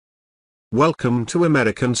Welcome to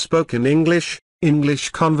American Spoken English,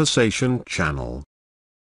 English Conversation Channel.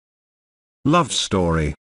 Love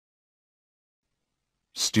Story.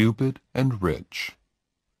 Stupid and rich,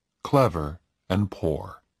 clever and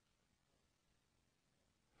poor.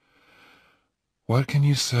 What can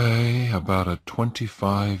you say about a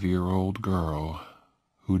 25-year-old girl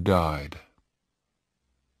who died?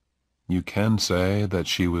 You can say that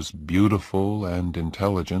she was beautiful and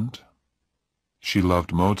intelligent. She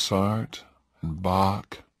loved Mozart and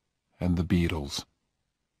Bach and the Beatles.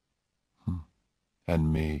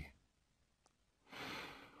 And me.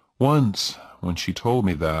 Once, when she told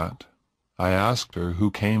me that, I asked her who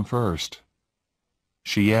came first.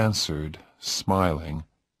 She answered, smiling,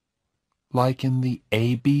 "Like in the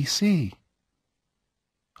ABC."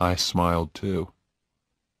 I smiled too.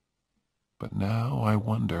 But now I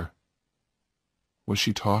wonder, was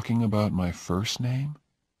she talking about my first name?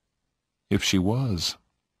 If she was,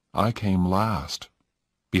 I came last,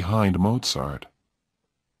 behind Mozart.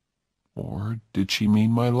 Or did she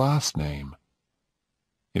mean my last name?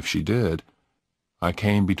 If she did, I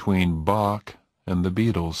came between Bach and the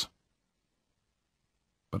Beatles.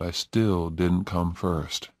 But I still didn't come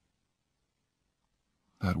first.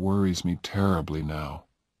 That worries me terribly now.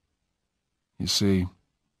 You see,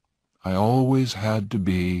 I always had to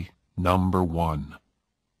be number one.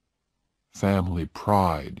 Family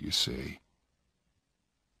pride, you see.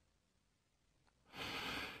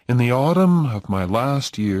 In the autumn of my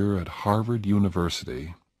last year at Harvard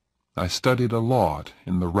University, I studied a lot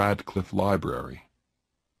in the Radcliffe Library.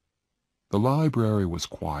 The library was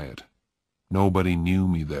quiet. Nobody knew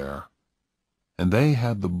me there, and they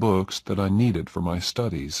had the books that I needed for my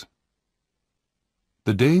studies.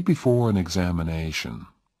 The day before an examination,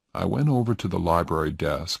 I went over to the library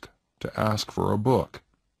desk to ask for a book.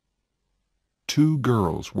 2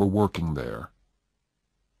 girls were working there.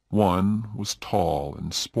 One was tall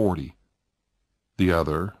and sporty. The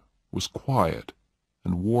other was quiet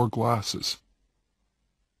and wore glasses.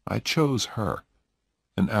 I chose her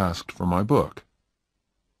and asked for my book.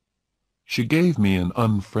 She gave me an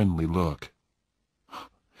unfriendly look.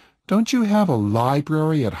 "Don't you have a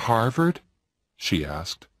library at Harvard?" she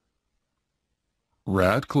asked.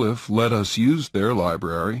 "Radcliffe let us use their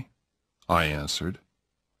library," I answered.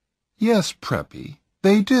 "Yes, Preppy,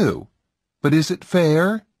 they do. But is it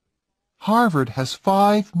fair? Harvard has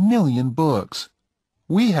 5 million books.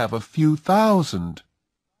 We have a few thousand."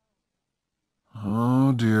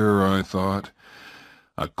 Oh dear, I thought.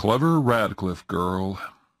 A clever Radcliffe girl.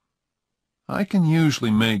 I can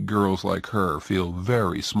usually make girls like her feel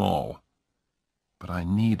very small. But I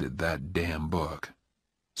needed that damn book,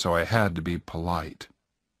 so I had to be polite.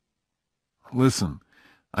 "Listen,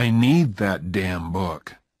 I need that damn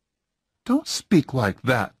book." "Don't speak like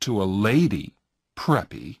that to a lady,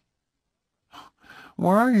 Preppy."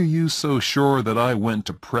 "Why are you so sure that I went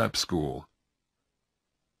to prep school?"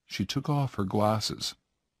 She took off her glasses.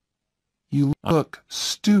 "You look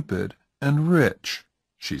stupid and rich,"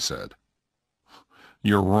 she said.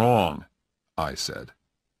 "You're wrong," I said.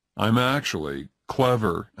 "I'm actually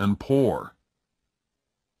clever and poor."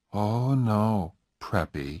 "Oh, no,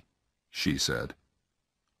 Preppy," she said.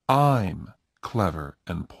 "I'm clever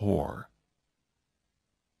and poor."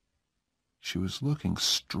 She was looking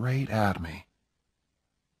straight at me.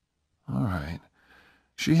 All right,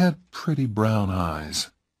 she had pretty brown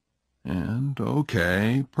eyes. And,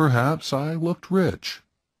 okay, perhaps I looked rich.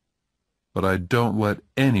 But I don't let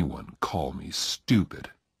anyone call me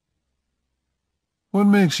stupid. "What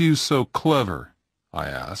makes you so clever?" I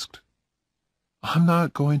asked. "I'm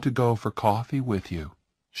not going to go for coffee with you,"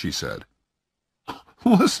 she said.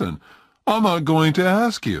 "Listen, I'm not going to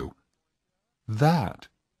ask you." "That,"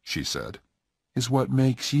 she said, "is what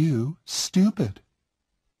makes you stupid."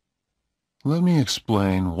 Let me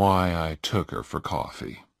explain why I took her for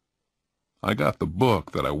coffee. I got the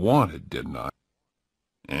book that I wanted, didn't I?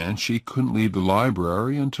 And she couldn't leave the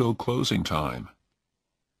library until closing time.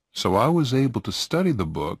 So I was able to study the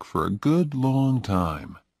book for a good long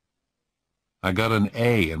time. I got an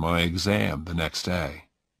A in my exam the next day.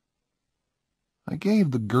 I gave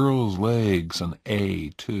the girl's legs an A,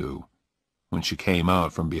 too, when she came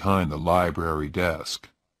out from behind the library desk.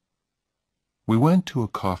 We went to a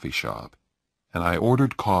coffee shop, and I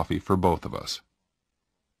ordered coffee for both of us.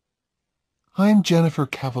 "I'm Jennifer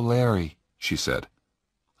Cavallari," she said.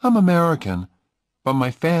 "I'm American, but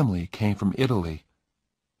my family came from Italy.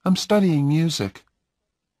 I'm studying music."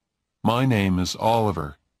 "My name is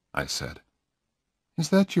Oliver," I said. "Is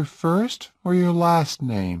that your first or your last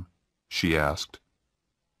name?" she asked.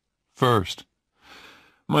 "First.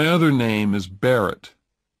 My other name is Barrett."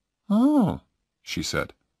 "Oh," she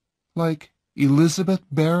said. Like Elizabeth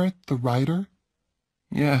Barrett, the writer?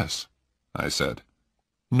 Yes, I said.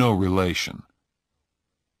 No relation.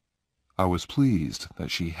 I was pleased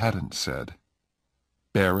that she hadn't said,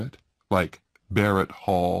 Barrett, like Barrett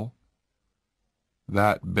Hall.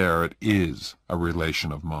 That Barrett is a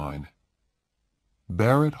relation of mine.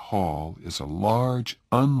 Barrett Hall is a large,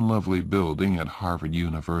 unlovely building at Harvard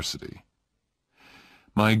University.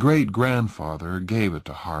 My great-grandfather gave it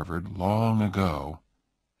to Harvard long ago,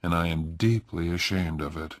 and I am deeply ashamed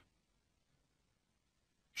of it.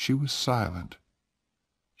 She was silent.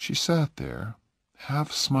 She sat there,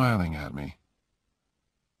 half smiling at me.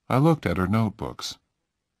 I looked at her notebooks.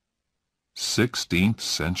 16th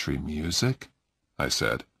century music? I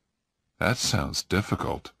said. That sounds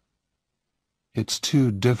difficult. It's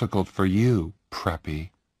too difficult for you, Preppy,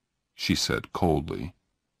 she said coldly.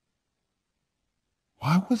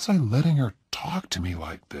 Why was I letting her talk to me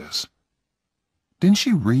like this? Didn't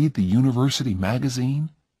she read the university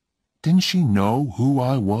magazine? Didn't she know who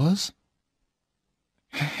I was?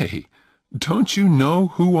 Hey, don't you know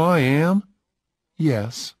who I am?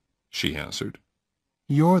 Yes, she answered.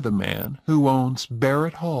 You're the man who owns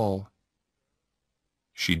Barrett Hall.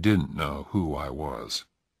 She didn't know who I was.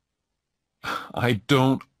 I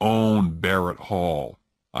don't own Barrett Hall,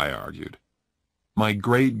 I argued. My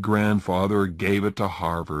great-grandfather gave it to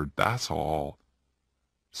Harvard, that's all.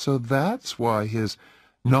 So that's why his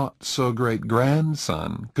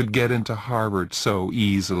not-so-great-grandson could get into Harvard so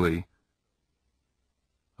easily.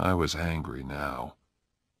 I was angry now.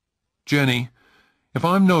 Jenny, if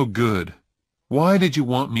I'm no good, why did you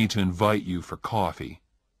want me to invite you for coffee?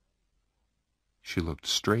 She looked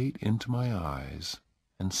straight into my eyes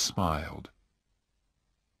and smiled.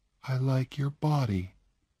 I like your body,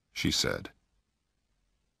 she said.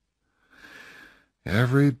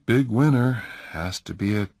 Every big winner has to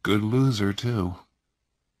be a good loser, too.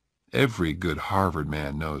 Every good Harvard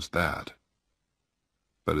man knows that.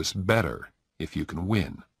 But it's better if you can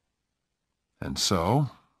win. And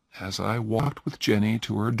so, as I walked with Jenny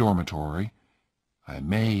to her dormitory, I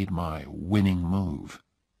made my winning move.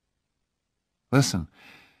 Listen,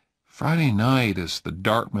 Friday night is the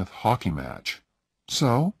Dartmouth hockey match.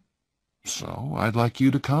 So I'd like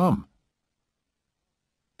you to come.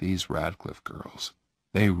 These Radcliffe girls,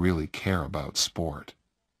 they really care about sport.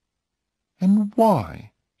 And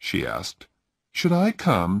why, she asked, should I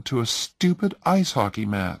come to a stupid ice hockey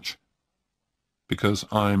match? Because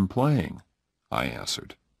I'm playing, I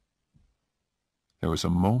answered. There was a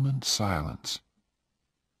moment's silence.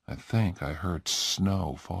 I think I heard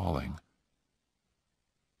snow falling.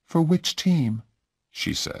 For which team?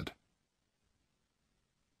 She said.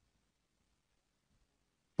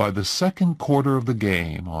 By the second quarter of the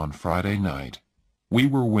game on Friday night, we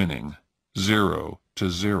were winning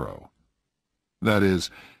 0-0. That is,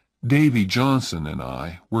 Davy Johnson and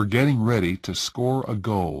I were getting ready to score a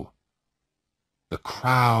goal. The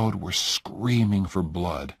crowd were screaming for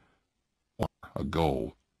blood, or a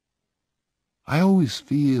goal. I always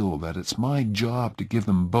feel that it's my job to give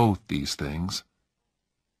them both these things.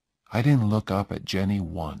 I didn't look up at Jenny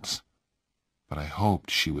once, but I hoped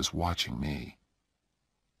she was watching me.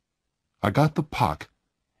 I got the puck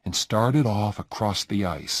and started off across the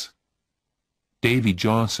ice. Davy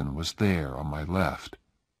Johnson was there on my left,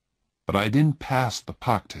 but I didn't pass the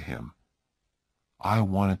puck to him. I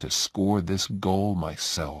wanted to score this goal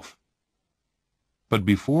myself. But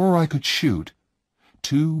before I could shoot,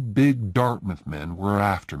 two big Dartmouth men were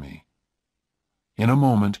after me. In a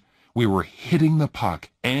moment, we were hitting the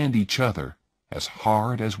puck and each other as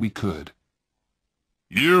hard as we could.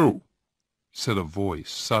 "You!" said a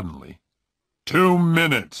voice suddenly. 2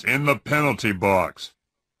 minutes in the penalty box.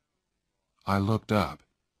 I looked up.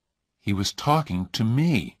 He was talking to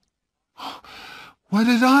me. "What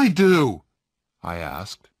did I do?" I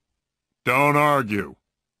asked. "Don't argue."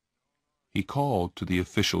 He called to the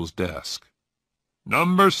official's desk.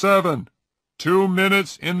 "Number 7, 2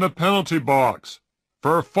 minutes in the penalty box.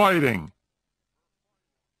 For fighting."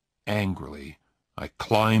 Angrily, I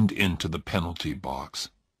climbed into the penalty box.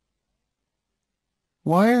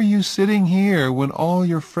 "Why are you sitting here when all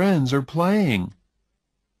your friends are playing?"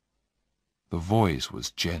 The voice was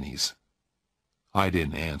Jenny's. I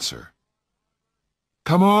didn't answer.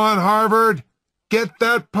 "Come on, Harvard! Get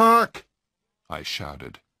that puck!" I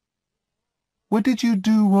shouted. "What did you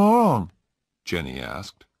do wrong?" Jenny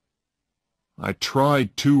asked. "I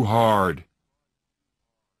tried too hard."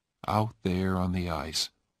 Out there on the ice,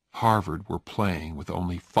 Harvard were playing with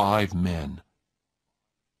only 5 men.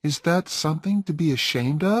 "Is that something to be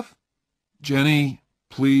ashamed of?" "Jenny,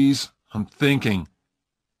 please, I'm thinking."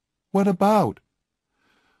 "What about?"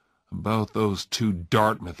 About those two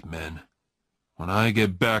Dartmouth men. When I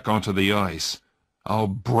get back onto the ice, I'll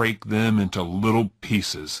break them into little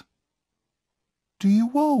pieces. Do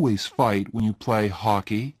you always fight when you play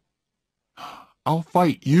hockey? I'll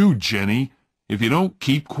fight you, Jenny, if you don't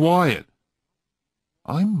keep quiet.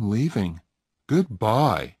 I'm leaving.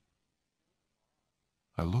 Goodbye.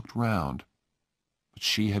 I looked round, but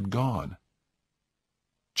she had gone.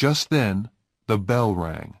 Just then, the bell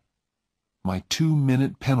rang. My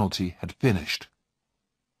 2-minute penalty had finished.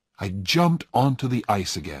 I jumped onto the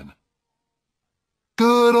ice again.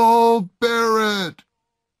 "Good old Barrett!"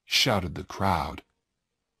 shouted the crowd.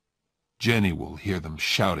 Jenny will hear them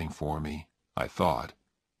shouting for me, I thought.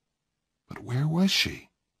 But where was she?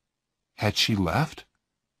 Had she left?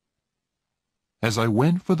 As I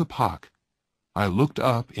went for the puck, I looked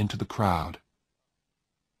up into the crowd.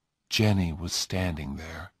 Jenny was standing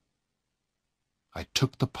there. I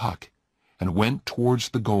took the puck and went towards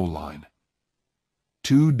the goal line.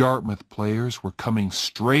 2 Dartmouth players were coming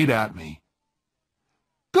straight at me.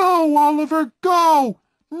 "Go, Oliver, go!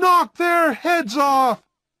 Knock their heads off!"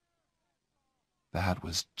 That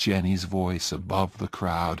was Jenny's voice above the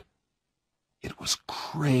crowd. It was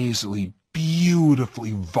crazily,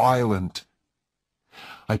 beautifully violent.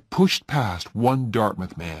 I pushed past one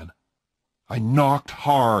Dartmouth man. I knocked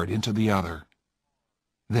hard into the other.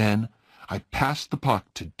 Then I passed the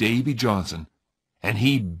puck to Davy Johnson, and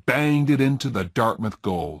he banged it into the Dartmouth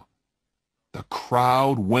goal. The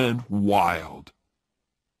crowd went wild.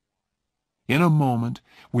 In a moment,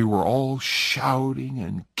 we were all shouting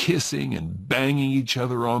and kissing and banging each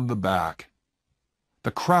other on the back.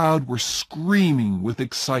 The crowd were screaming with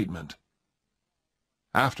excitement.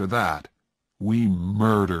 After that, we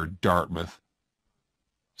murdered Dartmouth.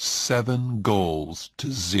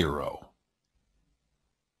 7-0.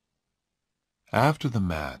 After the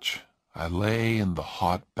match, I lay in the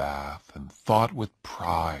hot bath and thought with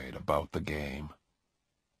pride about the game.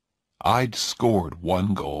 I'd scored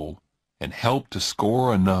 1 goal and helped to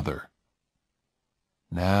score another.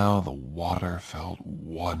 Now the water felt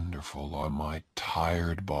wonderful on my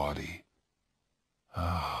tired body.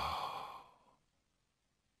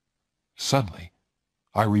 Suddenly,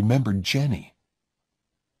 I remembered Jenny.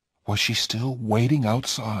 Was she still waiting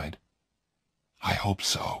outside? I hoped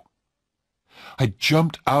so. I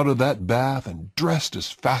jumped out of that bath and dressed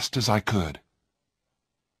as fast as I could.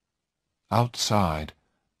 Outside,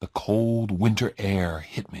 the cold winter air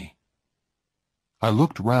hit me. I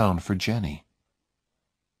looked round for Jenny.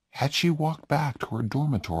 Had she walked back to her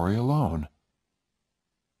dormitory alone?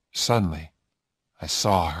 Suddenly, I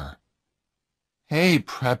saw her. "Hey,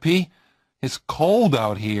 Preppy, it's cold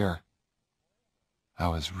out here." I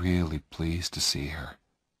was really pleased to see her,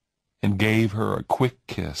 and gave her a quick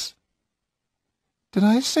kiss. "Did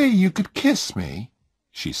I say you could kiss me?"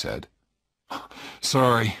 she said.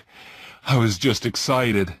 "Sorry, I was just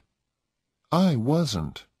excited." I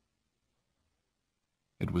wasn't.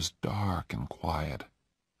 It was dark and quiet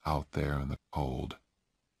out there in the cold.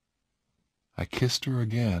 I kissed her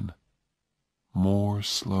again, more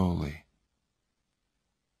slowly.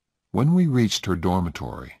 When we reached her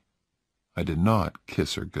dormitory, I did not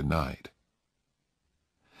kiss her good night.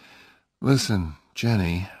 "Listen,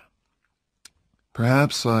 Jenny,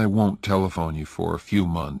 perhaps I won't telephone you for a few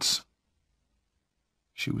months."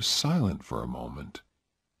 She was silent for a moment.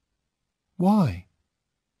 "Why?"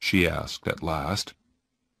 she asked at last.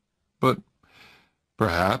 "But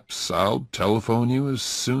perhaps I'll telephone you as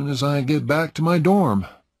soon as I get back to my dorm."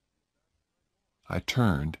 I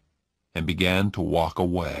turned and began to walk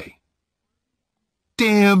away.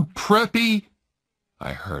 "Damn Preppy!"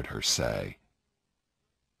 I heard her say.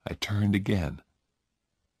 I turned again.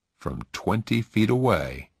 From 20 feet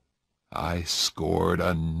away, I scored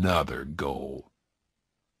another goal.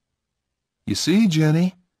 You see,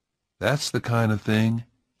 Jenny, that's the kind of thing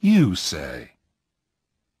you say.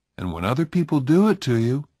 And when other people do it to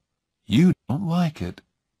you, you don't like it.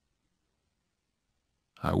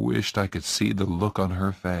 I wished I could see the look on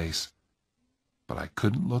her face, but I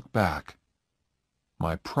couldn't look back.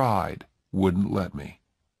 My pride wouldn't let me.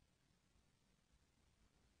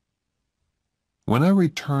 When I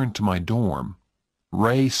returned to my dorm,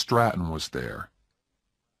 Ray Stratton was there.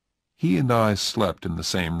 He and I slept in the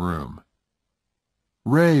same room.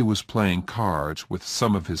 Ray was playing cards with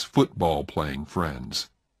some of his football-playing friends.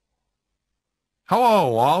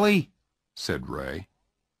 "Hello, Ollie," said Ray.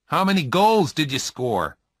 "How many goals did you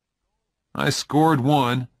score?" "I scored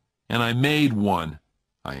 1, and I made 1,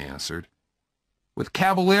 I answered. "With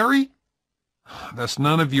Cavalieri?" "That's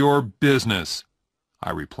none of your business," I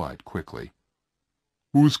replied quickly.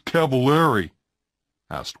 "Who's Cavalieri?"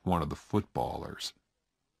 asked one of the footballers.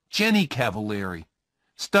 Jenny Cavalieri.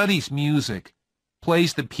 Studies music.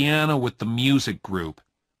 Plays the piano with the music group.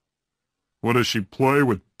 What does she play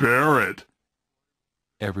with Barrett?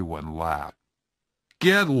 Everyone laughed.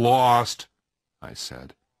 Get lost, I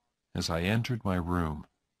said, as I entered my room.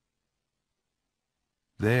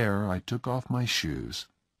 There I took off my shoes,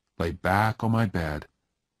 lay back on my bed,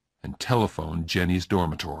 and telephoned Jenny's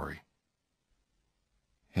dormitory.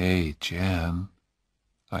 Hey, Jen,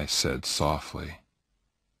 I said softly.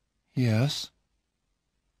 Yes?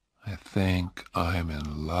 I think I'm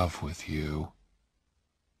in love with you.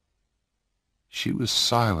 She was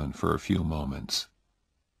silent for a few moments.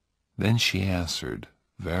 Then she answered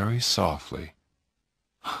very softly,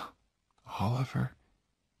 Oliver,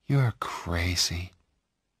 you're crazy.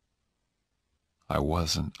 I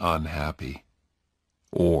wasn't unhappy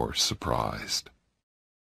or surprised.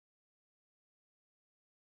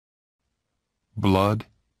 Blood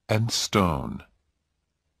and Stone.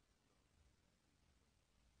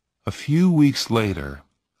 A few weeks later,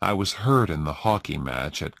 I was hurt in the hockey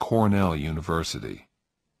match at Cornell University.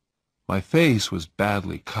 My face was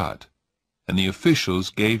badly cut, and the officials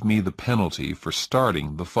gave me the penalty for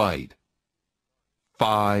starting the fight.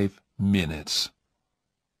 5 minutes.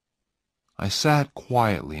 I sat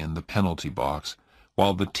quietly in the penalty box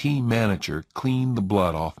while the team manager cleaned the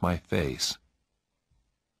blood off my face.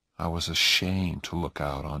 I was ashamed to look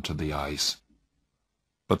out onto the ice,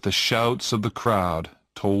 but the shouts of the crowd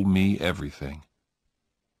told me everything.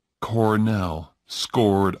 Cornell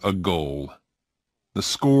scored a goal. The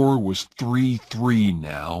score was 3-3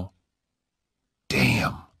 now.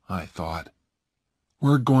 Damn, I thought.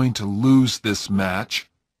 We're going to lose this match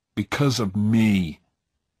because of me.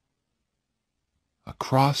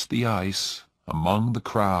 Across the ice, among the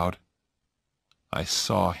crowd, I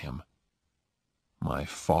saw him. My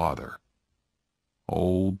father.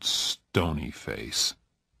 Old Stony Face.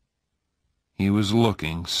 He was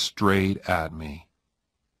looking straight at me.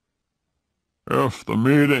 If the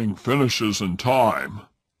meeting finishes in time,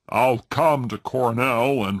 I'll come to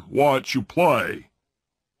Cornell and watch you play,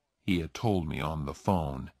 he had told me on the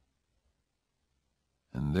phone.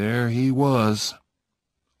 And there he was,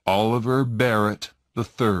 Oliver Barrett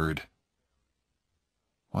III.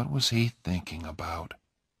 What was he thinking about?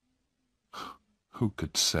 Who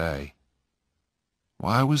could say?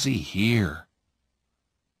 Why was he here?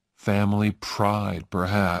 Family pride,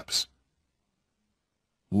 perhaps.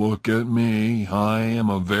 Look at me. I am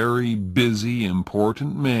a very busy,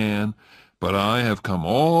 important man, but I have come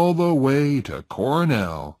all the way to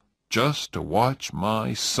Cornell just to watch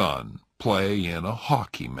my son play in a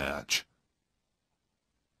hockey match.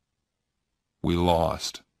 We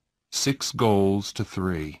lost,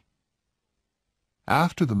 6-3.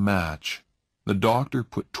 After the match, the doctor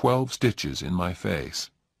put 12 stitches in my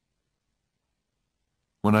face.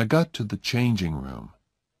 When I got to the changing room,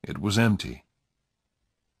 it was empty.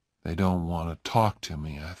 They don't want to talk to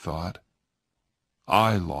me, I thought.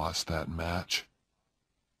 I lost that match.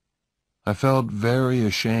 I felt very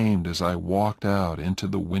ashamed as I walked out into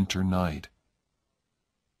the winter night.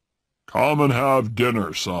 Come and have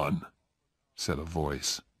dinner, son, said a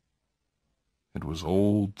voice. It was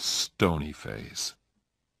old Stony Face.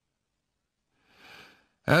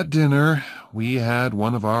 At dinner, we had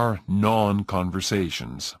one of our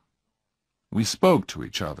non-conversations. We spoke to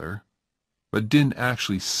each other, but didn't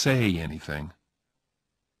actually say anything.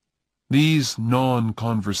 These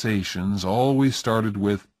non-conversations always started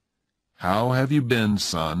with, "How have you been,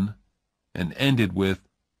 son?" and ended with,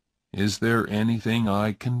 "Is there anything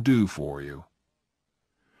I can do for you?"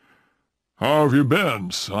 "How have you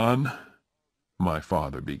been, son?" my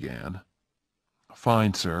father began.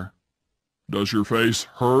 "Fine, sir." "Does your face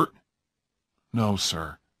hurt?" "No,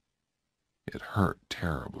 sir." It hurt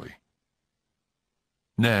terribly.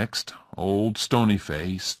 Next, old Stony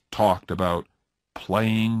Face talked about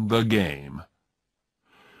playing the game.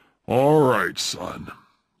 "All right, son.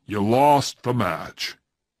 You lost the match."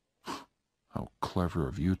 "How clever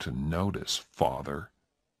of you to notice, father."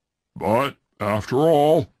 "But, after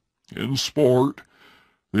all, in sport,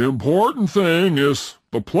 the important thing is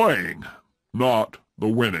the playing, not the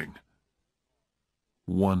winning."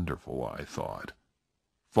 Wonderful, I thought.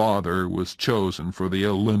 Father was chosen for the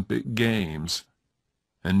Olympic Games,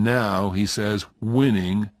 and now he says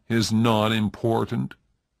winning is not important.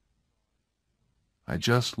 I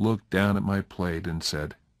just looked down at my plate and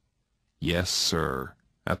said, "Yes, sir,"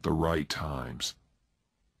 at the right times.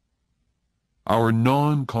 Our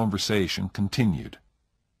non-conversation continued.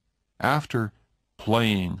 After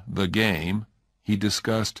playing the game, he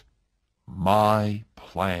discussed my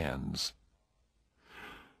plans.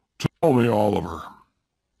 "Tell me, Oliver,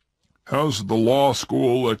 Has the law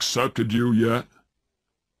school accepted you yet?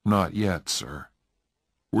 Not yet, sir.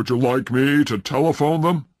 Would you like me to telephone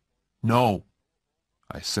them? No,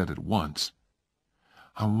 I said at once.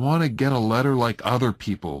 I want to get a letter like other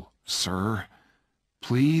people, sir.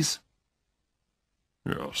 Please?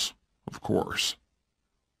 Yes, of course.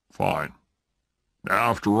 Fine.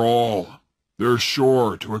 After all, they're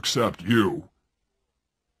sure to accept you.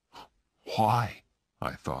 Why?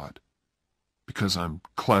 I thought. Because I'm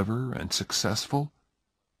clever and successful?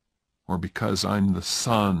 Or because I'm the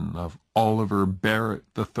son of Oliver Barrett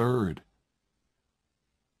III?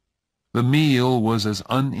 The meal was as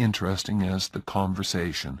uninteresting as the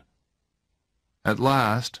conversation. At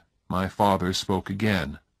last, my father spoke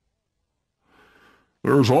again.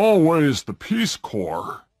 There's always the Peace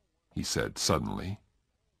Corps, he said suddenly.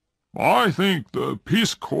 I think the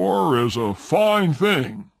Peace Corps is a fine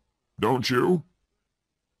thing, don't you?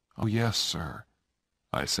 Oh, yes, sir,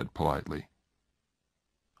 I said politely.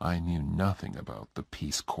 I knew nothing about the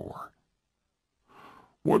Peace Corps.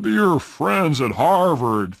 What do your friends at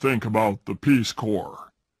Harvard think about the Peace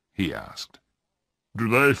Corps? He asked. Do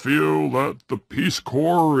they feel that the Peace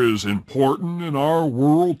Corps is important in our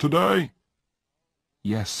world today?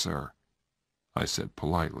 Yes, sir, I said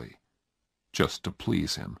politely, just to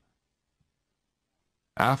please him.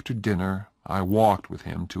 After dinner, I walked with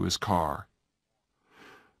him to his car.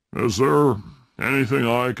 Is there anything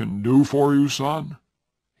I can do for you, son?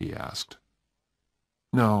 He asked.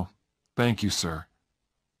 No, thank you, sir.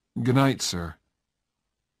 Good night, sir.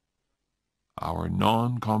 Our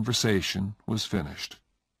non-conversation was finished.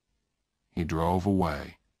 He drove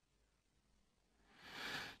away.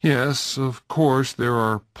 Yes, of course there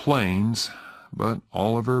are planes, but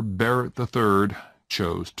Oliver Barrett III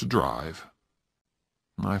chose to drive.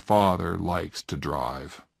 My father likes to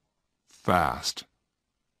drive. Fast.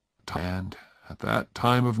 And at that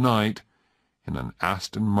time of night, in an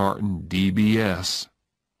Aston Martin DBS,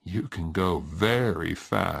 you can go very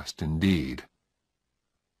fast indeed.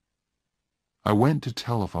 I went to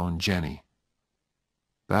telephone Jenny.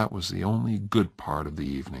 That was the only good part of the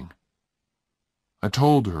evening. I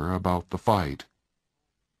told her about the fight.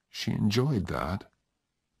 She enjoyed that.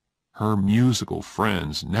 Her musical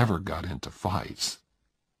friends never got into fights.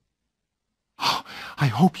 "Oh, I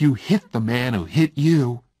hope you hit the man who hit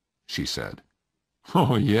you," she said.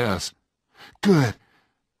 "Oh, yes. Good.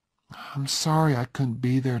 I'm sorry I couldn't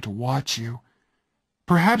be there to watch you.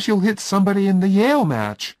 Perhaps you'll hit somebody in the Yale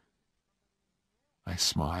match." I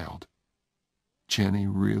smiled. Jenny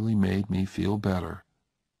really made me feel better.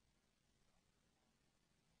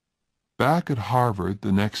 Back at Harvard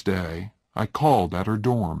the next day, I called at her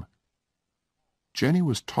dorm. Jenny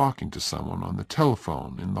was talking to someone on the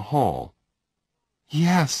telephone in the hall.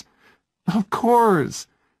 "Yes, of course.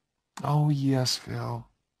 Oh, yes, Phil.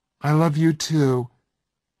 I love you, too.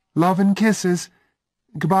 Love and kisses.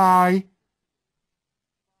 Goodbye."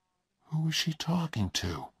 Who was she talking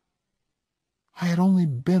to? I had only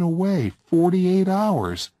been away 48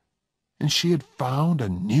 hours, and she had found a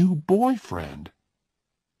new boyfriend.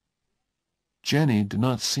 Jenny did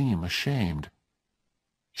not seem ashamed.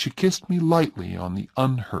 She kissed me lightly on the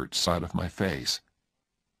unhurt side of my face.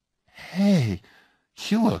 "Hey,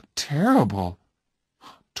 you look terrible."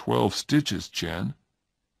 12 stitches, Jen.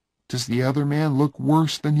 Does the other man look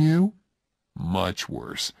worse than you? Much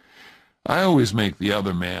worse. I always make the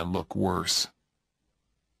other man look worse.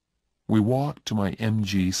 We walked to my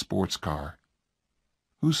MG sports car.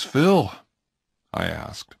 "Who's Phil?" I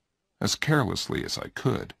asked, as carelessly as I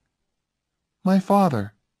could. "My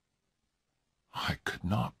father." I could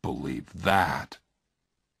not believe that.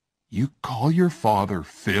 "You call your father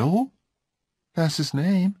Phil?" "That's his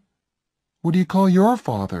name. What do you call your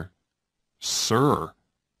father?" "Sir."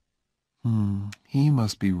 He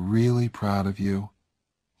must be really proud of you.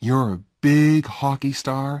 You're a big hockey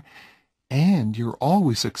star, and you're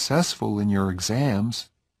always successful in your exams."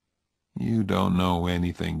 "You don't know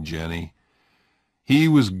anything, Jenny. He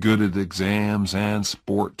was good at exams and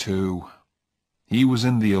sport, too. He was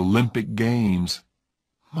in the Olympic Games."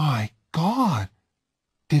 "My God!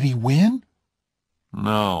 Did he win?"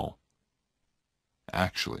 "No.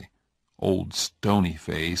 Actually, old Stony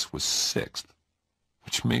Face was 6th,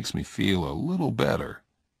 which makes me feel a little better."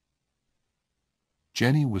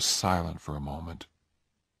 Jenny was silent for a moment.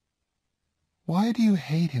 "Why do you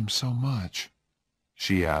hate him so much?"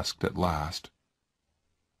 she asked at last.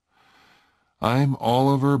 "I'm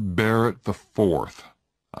Oliver Barrett IV,"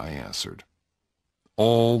 I answered.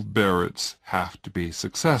 "All Barretts have to be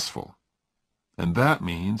successful, and that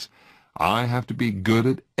means I have to be good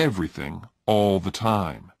at everything all the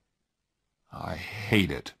time. I hate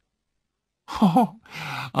it." Oh,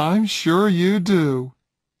 I'm sure you do,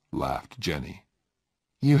 laughed Jenny.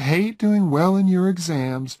 You hate doing well in your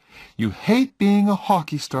exams. You hate being a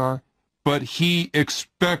hockey star. But he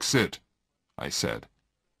expects it, I said.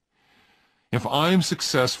 If I'm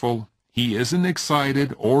successful, he isn't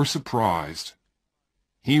excited or surprised.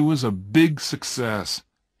 He was a big success,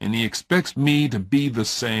 and he expects me to be the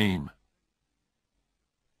same.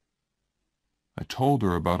 I told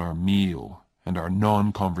her about our meal and our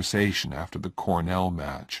non-conversation after the Cornell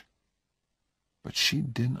match. But she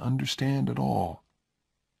didn't understand at all.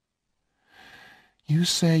 You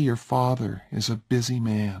say your father is a busy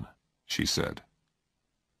man, she said,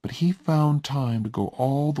 but he found time to go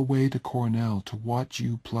all the way to Cornell to watch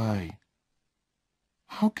you play.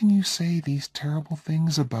 How can you say these terrible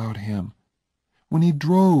things about him when he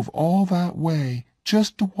drove all that way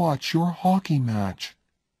just to watch your hockey match?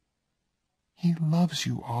 He loves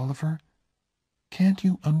you, Oliver. Can't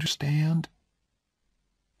you understand?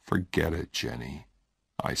 Forget it, Jenny,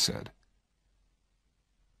 I said.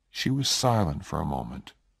 She was silent for a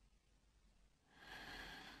moment.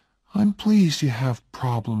 I'm pleased you have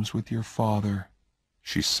problems with your father,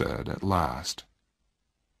 she said at last.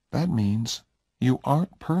 That means you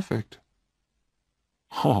aren't perfect.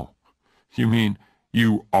 Oh, you mean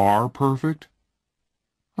you are perfect?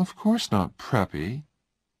 Of course not, Preppy.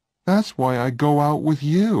 That's why I go out with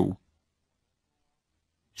you.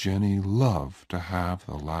 Jenny loved to have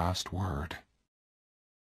the last word.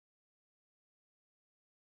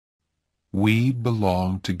 We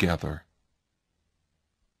belong together.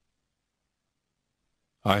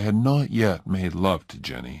 I had not yet made love to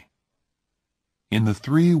Jenny. In the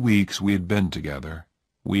 3 weeks we had been together,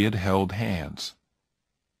 we had held hands.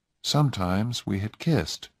 Sometimes we had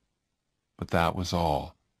kissed, but that was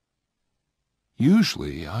all.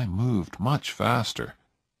 Usually I moved much faster.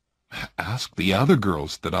 Ask the other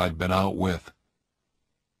girls that I'd been out with.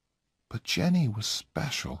 But Jenny was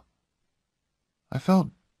special. I felt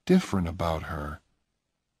different about her,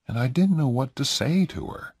 and I didn't know what to say to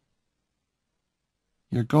her.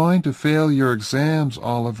 You're going to fail your exams,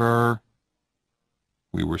 Oliver.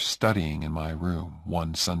 We were studying in my room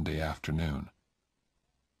one Sunday afternoon.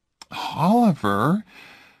 Oliver,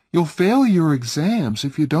 you'll fail your exams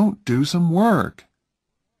if you don't do some work.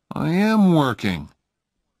 I am working.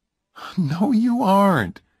 No, you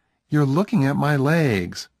aren't. You're looking at my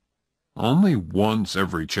legs. Only once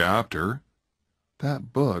every chapter.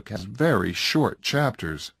 That book has very short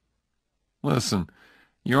chapters. Listen,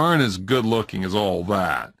 you aren't as good-looking as all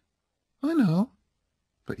that. I know,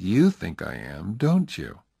 but you think I am, don't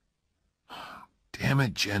you? Damn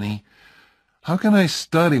it, Jenny. How can I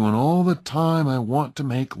study when all the time I want to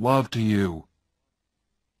make love to you?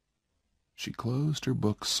 She closed her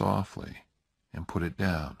book softly and put it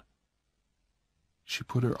down. She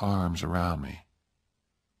put her arms around me.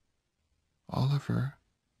 Oliver,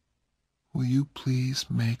 will you please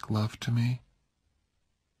make love to me?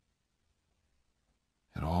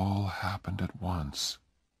 It all happened at once.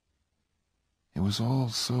 It was all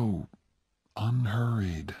so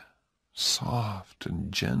unhurried, soft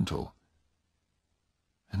and gentle.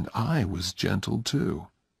 And I was gentle too.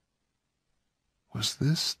 Was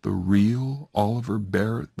this the real Oliver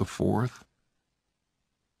Barrett IV?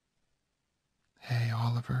 Hey,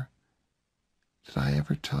 Oliver, did I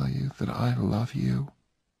ever tell you that I love you?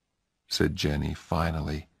 Said Jenny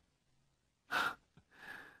finally.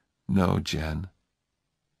 No, Jen.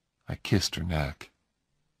 I kissed her neck.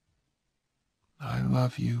 I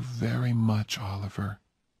love you very much, Oliver.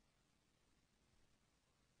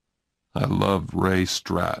 I loved Ray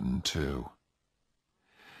Stratton, too.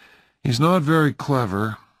 He's not very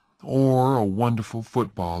clever or a wonderful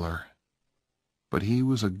footballer, but he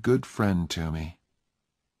was a good friend to me.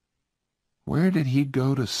 Where did he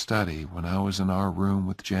go to study when I was in our room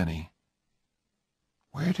with Jenny?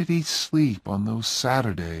 Where did he sleep on those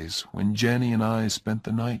Saturdays when Jenny and I spent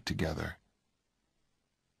the night together?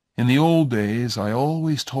 In the old days, I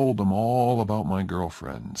always told him all about my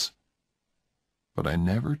girlfriends, but I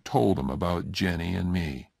never told him about Jenny and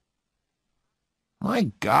me.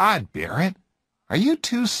 My God, Barrett, are you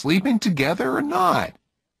two sleeping together or not?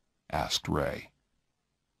 Asked Ray.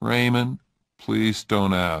 Raymond, please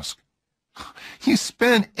don't ask. You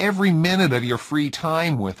spend every minute of your free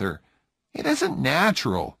time with her. It isn't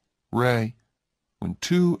natural. Ray, when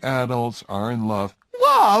two adults are in love...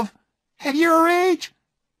 Love? At your age?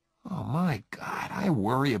 Oh, my God, I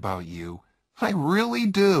worry about you. I really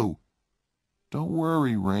do. Don't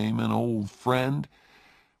worry, Raymond, old friend.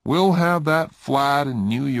 We'll have that flat in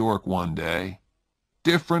New York one day.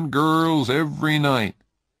 Different girls every night.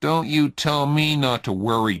 Don't you tell me not to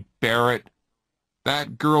worry, Barrett.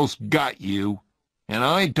 That girl's got you, and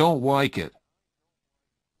I don't like it.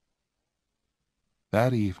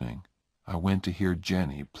 That evening, I went to hear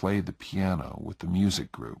Jenny play the piano with the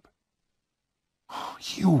music group. "Oh,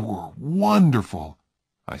 you were wonderful,"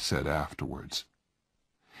 I said afterwards.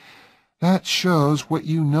 "That shows what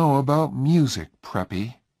you know about music,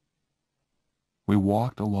 Preppy." We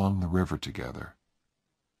walked along the river together.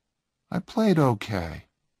 I played okay,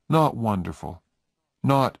 not wonderful,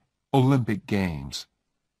 not Olympic Games,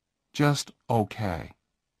 just okay.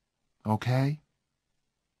 Okay?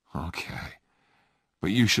 Okay.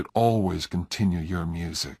 But you should always continue your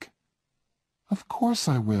music. Of course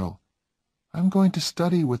I will. I'm going to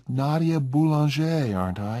study with Nadia Boulanger,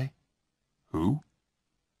 aren't I? Who?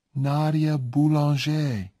 Nadia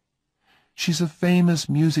Boulanger. She's a famous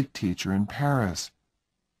music teacher in Paris.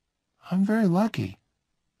 I'm very lucky.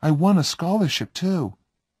 I won a scholarship, too.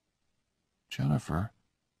 Jennifer,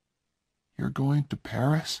 you're going to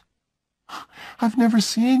Paris? I've never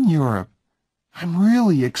seen Europe. I'm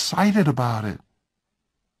really excited about it.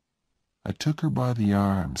 I took her by the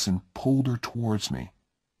arms and pulled her towards me.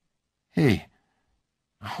 Hey,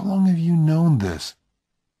 how long have you known this?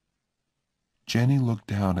 Jenny looked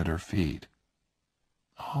down at her feet.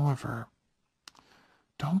 Oliver,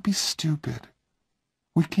 don't be stupid.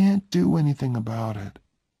 We can't do anything about it.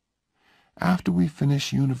 After we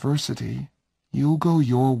finish university, you'll go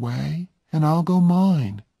your way and I'll go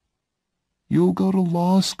mine. You'll go to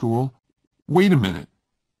law school. Wait a minute.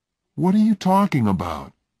 What are you talking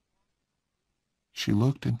about? She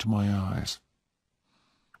looked into my eyes.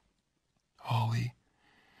 Ollie,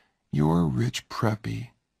 you're a rich preppy.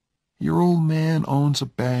 Your old man owns a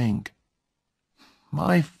bank.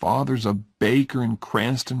 My father's a baker in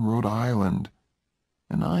Cranston, Rhode Island.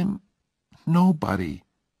 And I'm nobody.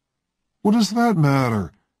 What does that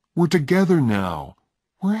matter? We're together now.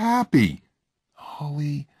 We're happy.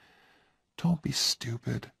 Ollie, don't be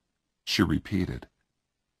stupid, she repeated.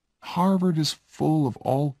 Harvard is full of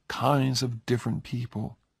all kinds of different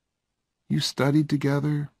people. You study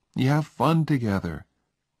together, you have fun together.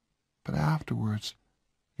 But afterwards,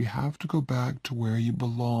 you have to go back to where you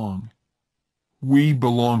belong. We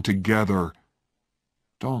belong together.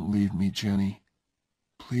 Don't leave me, Jenny.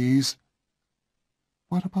 Please.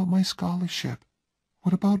 What about my scholarship?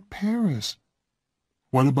 What about Paris?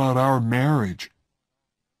 What about our marriage?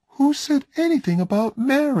 Who said anything about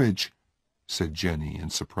marriage? Said Jenny in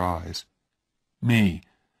surprise. Me.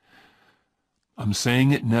 I'm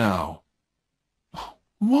saying it now.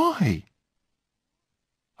 Why?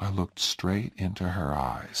 I looked straight into her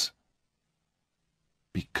eyes.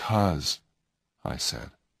 Because, I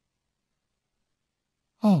said.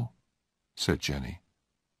 Oh, said Jenny.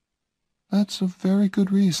 That's a very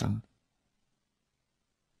good reason.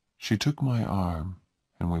 She took my arm,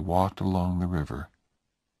 and we walked along the river.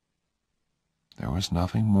 There was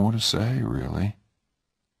nothing more to say, really.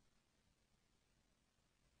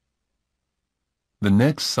 The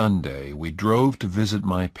next Sunday, we drove to visit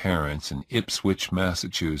my parents in Ipswich,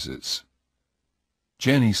 Massachusetts.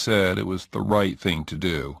 Jenny said it was the right thing to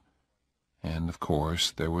do, and of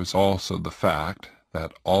course there was also the fact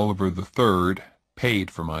that Oliver III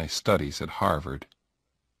paid for my studies at Harvard.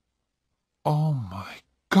 "Oh, my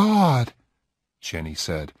God," Jenny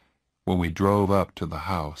said when we drove up to the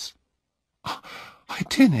house. "I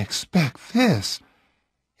didn't expect this.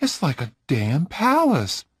 It's like a damn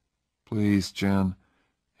palace." "Please, Jen,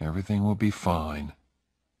 everything will be fine."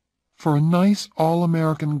 "For a nice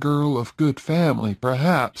all-American girl of good family,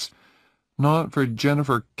 perhaps. Not for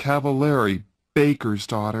Jennifer Cavallari, baker's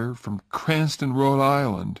daughter from Cranston, Rhode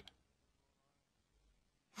Island."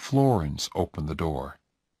 Florence opened the door.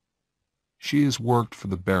 She has worked for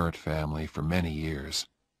the Barrett family for many years.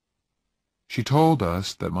 She told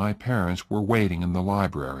us that my parents were waiting in the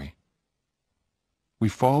library. We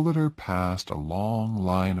followed her past a long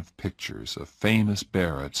line of pictures of famous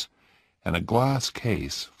Barretts and a glass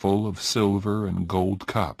case full of silver and gold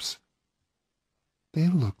cups. "They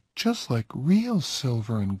look just like real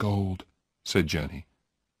silver and gold," said Jenny.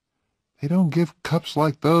 "They don't give cups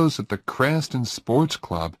like those at the Cranston Sports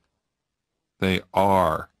Club." "They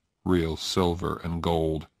are real silver and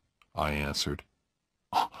gold," I answered.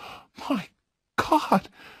 "Oh, my God!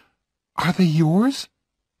 Are they yours?"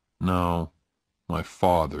 "No, my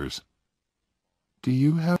father's." "Do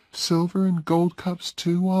you have silver and gold cups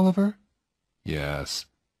too, Oliver?" "Yes."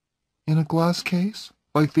 "In a glass case,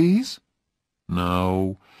 like these?"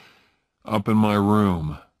 "No, up in my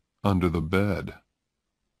room, under the bed."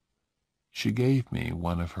 She gave me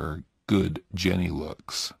one of her good Jenny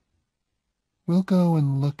looks. "We'll go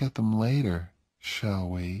and look at them later, shall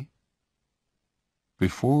we?"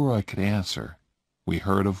 Before I could answer, we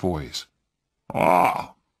heard a voice.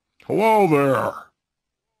 "Ah, hello there."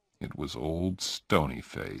 It was old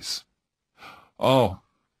Stonyface. "Oh,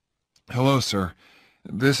 hello, sir.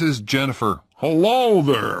 This is Jennifer." "Hello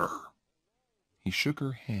there." He shook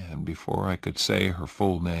her hand before I could say her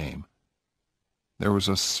full name. There was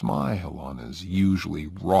a smile on his usually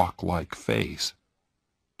rock-like face.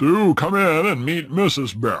 "Do come in and meet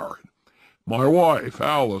Mrs. Barrett, my wife,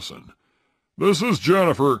 Allison. This is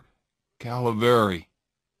Jennifer Calaveri,"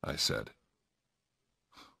 I said.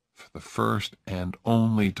 For the first and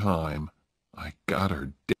only time, I got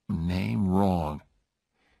her damn name wrong.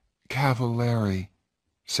 "Cavallari,"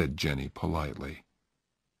 said Jenny politely.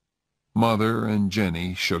 Mother and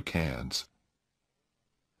Jenny shook hands.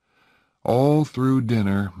 All through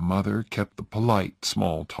dinner, Mother kept the polite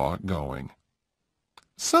small talk going.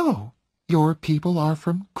 "So, your people are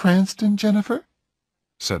from Cranston, Jennifer?"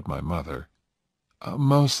 said my mother.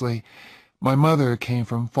 Mostly. My mother came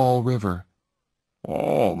from Fall River."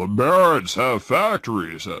 "Oh, the Barretts have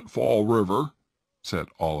factories at Fall River," said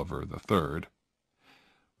Oliver the Third.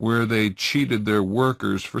 "Where they cheated their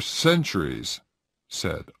workers for centuries,"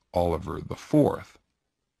 said Oliver the Fourth.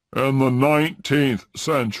 "In the 19th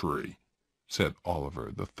century," said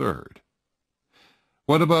Oliver the Third.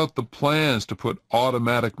 "What about the plans to put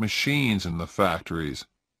automatic machines in the factories?"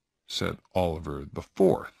 said Oliver the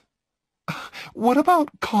Fourth. "What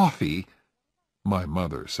about coffee?" my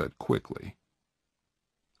mother said quickly.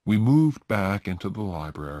 We moved back into the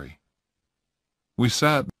library. We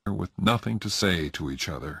sat there with nothing to say to each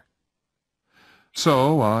other.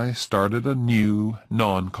 So I started a new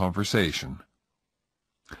non-conversation.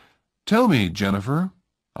 "Tell me, Jennifer,"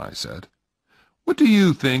 I said, "what do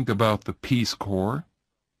you think about the Peace Corps?"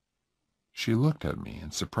 She looked at me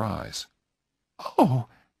in surprise. "Oh,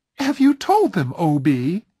 have you told them,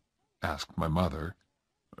 O.B.?" asked my mother.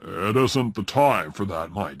 "It isn't the time for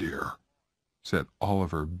that, my dear," said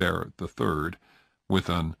Oliver Barrett the Third, with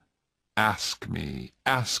an ask me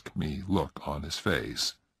look on his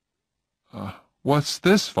face. What's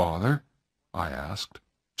this, Father?" I asked,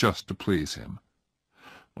 just to please him.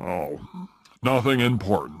 "Oh, nothing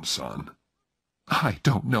important, son." "I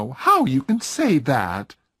don't know how you can say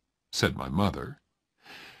that," said my mother.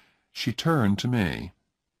 She turned to me.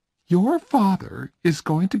 "Your father is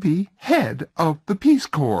going to be head of the Peace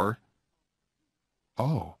Corps."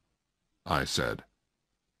 "Oh," I said.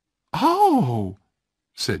 "Oh,"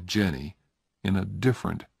 said Jenny, in a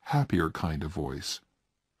different, happier kind of voice.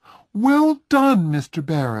 "Well done, Mr.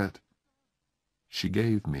 Barrett." She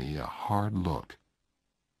gave me a hard look.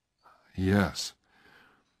 "Yes,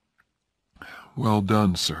 well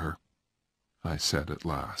done, sir," I said at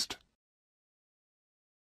last.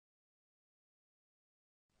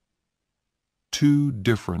 Two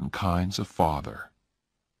different kinds of father.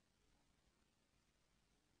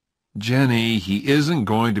 "Jenny, he isn't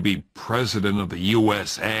going to be President of the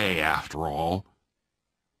USA after all."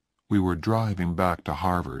 We were driving back to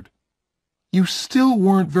Harvard. "You still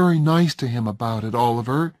weren't very nice to him about it,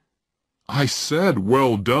 Oliver." "I said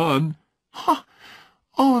well done." "Huh!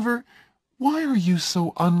 Oliver, why are you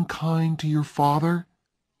so unkind to your father?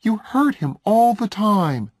 You hurt him all the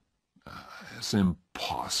time." "It's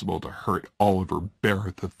impossible to hurt Oliver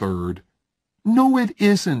Barrett the Third." "No, it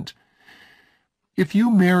isn't. If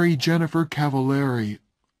you marry Jennifer Cavallari,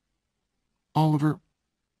 Oliver,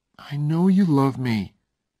 I know you love me,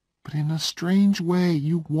 but in a strange way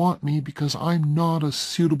you want me because I'm not a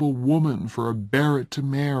suitable woman for a Barrett to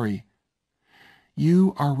marry.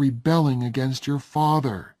 You are rebelling against your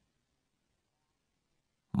father."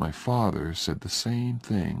 My father said the same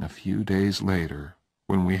thing a few days later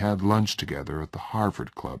when we had lunch together at the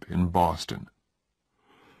Harvard Club in Boston.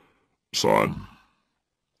 "Son,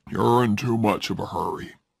 you're in too much of a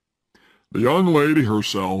hurry. The young lady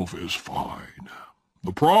herself is fine.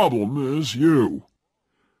 The problem is you.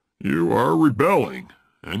 You are rebelling,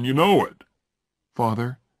 and you know it."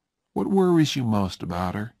 "Father, what worries you most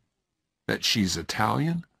about her? That she's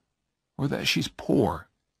Italian, or that she's poor?"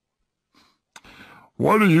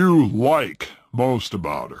 "What do you like most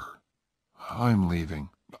about her?" "I'm leaving."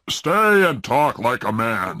 "Stay and talk like a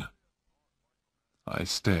man." I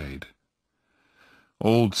stayed.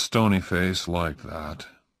 Old Stonyface liked that.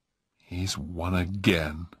 He's won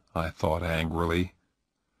again, I thought angrily.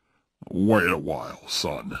 "Wait a while,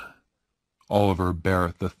 son," Oliver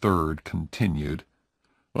Barrett the Third continued.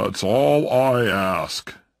 "That's all I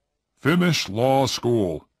ask. Finish law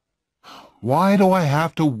school." "Why do I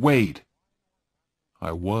have to wait?"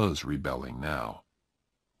 I was rebelling now.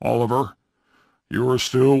 "Oliver, you are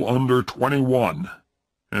still under 21.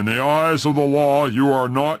 In the eyes of the law, you are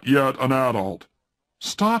not yet an adult."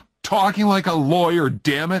 "Stop talking like a lawyer,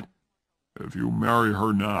 damn it! If you marry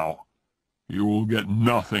her now, you will get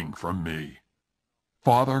nothing from me.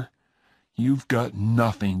 Father, you've got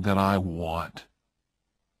nothing that I want.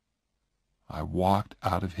 I walked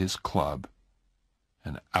out of his club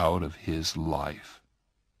and out of his life.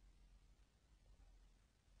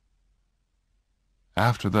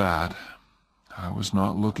 After that, I was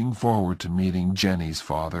not looking forward to meeting Jenny's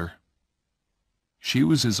father. She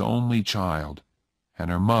was his only child, and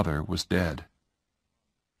her mother was dead.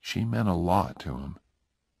 She meant a lot to him.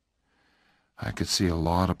 I could see a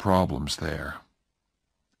lot of problems there.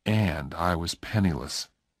 And I was penniless.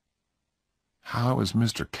 How is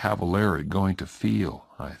Mr. Cavallari going to feel,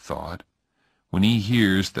 I thought, when he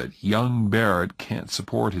hears that young Barrett can't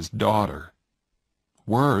support his daughter?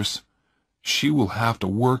 Worse, she will have to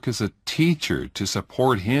work as a teacher to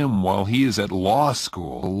support him while he is at law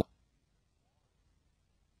school.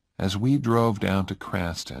 As we drove down to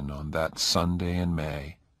Cranston on that Sunday in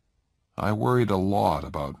May, I worried a lot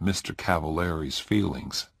about Mr. Cavallari's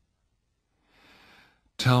feelings.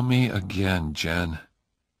 Tell me again, Jen.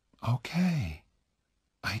 Okay.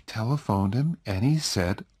 I telephoned him and he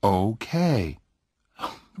said okay.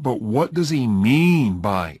 But what does he mean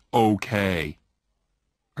by okay?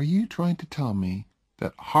 Are you trying to tell me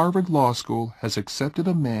that Harvard Law School has accepted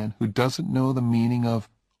a man who doesn't know the meaning of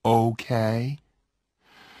okay?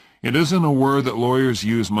 It isn't a word that lawyers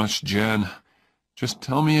use much, Jen. Just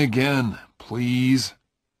tell me again, please.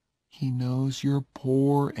 He knows you're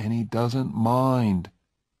poor and he doesn't mind.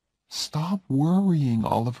 Stop worrying,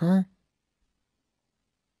 Oliver.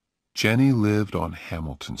 Jenny lived on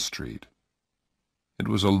Hamilton Street. It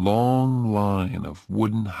was a long line of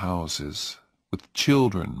wooden houses with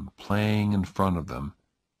children playing in front of them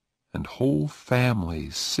and whole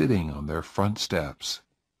families sitting on their front steps.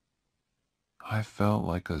 I felt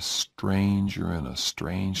like a stranger in a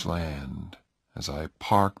strange land as I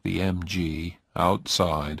parked the MG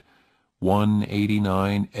outside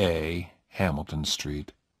 189A Hamilton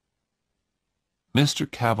Street. Mr.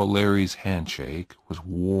 Cavallari's handshake was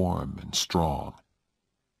warm and strong.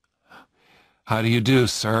 "How do you do,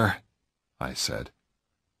 sir?" I said.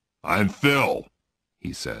 "I'm Phil,"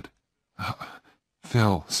 he said.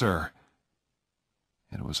 "Phil, sir."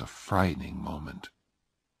 It was a frightening moment.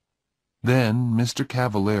 Then Mr.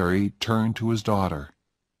 Cavallari turned to his daughter.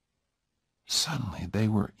 Suddenly they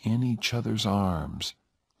were in each other's arms,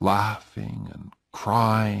 laughing and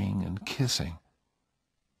crying and kissing.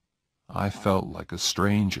 I felt like a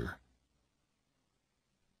stranger.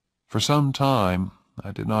 For some time,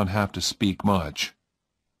 I did not have to speak much.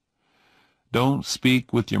 Don't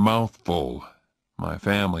speak with your mouth full, my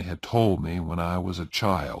family had told me when I was a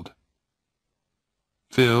child.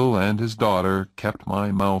 Phil and his daughter kept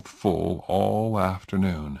my mouth full all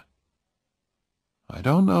afternoon. I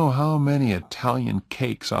don't know how many Italian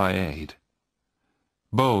cakes I ate.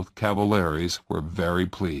 Both Cavallaris were very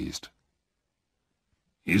pleased.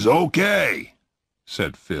 "He's okay,"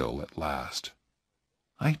 said Phil at last.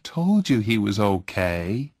 "I told you he was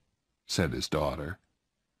okay," said his daughter.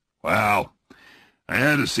 "Well, I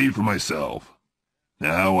had to see for myself.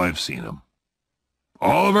 Now I've seen him.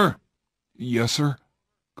 Oliver?" "Yes, sir?"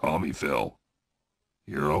 "Call me Phil.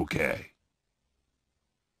 You're okay."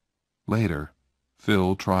 Later,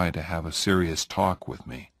 Phil tried to have a serious talk with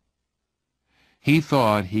me. He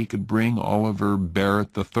thought he could bring Oliver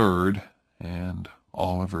Barrett III and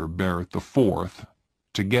Oliver Barrett IV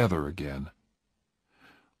together again.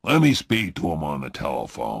 "Let me speak to him on the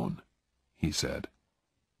telephone," he said.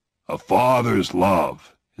 "A father's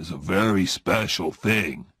love is a very special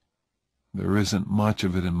thing." "There isn't much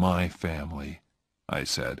of it in my family," I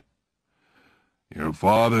said. "Your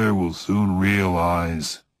father will soon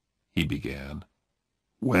realize," he began,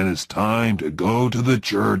 "when it's time to go to the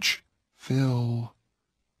church." "Phil,"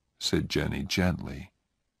 said Jenny gently,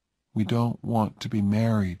 "we don't want to be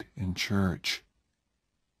married in church."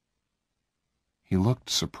 He looked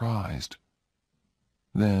surprised,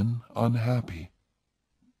 then unhappy.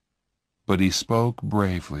 But he spoke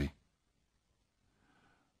bravely.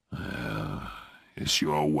 "It's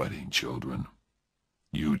your wedding, children.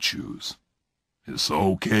 You choose. It's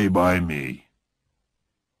okay by me."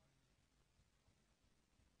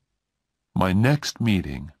 My next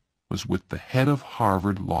meeting was with the head of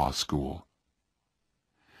Harvard Law School.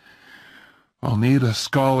 "I'll need a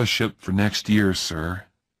scholarship for next year, sir,"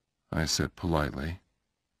 I said politely.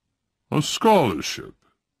 "A scholarship?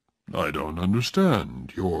 I don't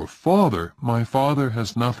understand. Your father—" "My father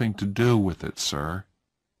has nothing to do with it, sir.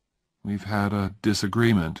 We've had a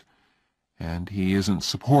disagreement, and he isn't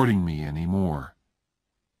supporting me any more."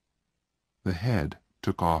 The head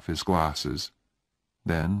took off his glasses,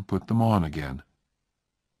 then put them on again.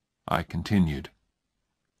 I continued.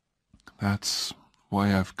 "That's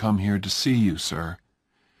why I've come here to see you, sir.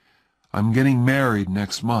 I'm getting married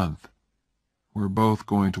next month. We're both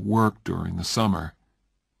going to work during the summer.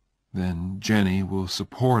 Then Jenny will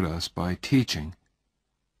support us by teaching.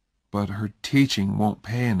 But her teaching won't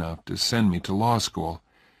pay enough to send me to law school.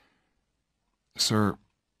 Sir,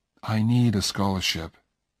 I need a scholarship.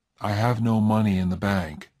 I have no money in the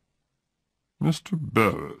bank." "Mr.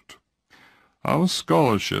 Barrett, our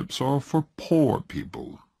scholarships are for poor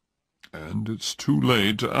people, and it's too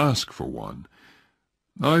late to ask for one.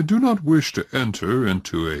 I do not wish to enter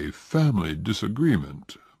into a family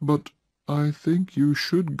disagreement, but I think you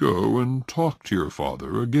should go and talk to your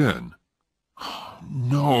father again."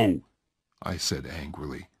 "No," I said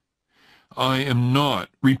angrily. "I am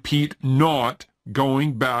not, repeat, not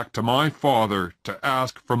going back to my father to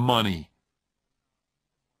ask for money."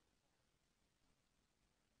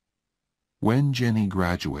 When Jenny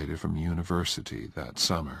graduated from university that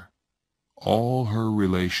summer, all her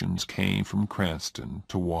relations came from Cranston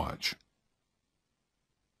to watch.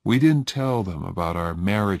 We didn't tell them about our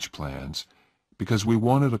marriage plans because we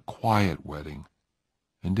wanted a quiet wedding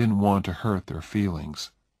and didn't want to hurt their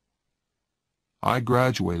feelings. I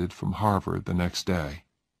graduated from Harvard the next day.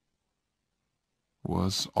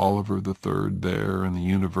 Was Oliver III there in the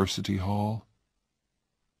university hall?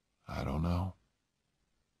 I don't know.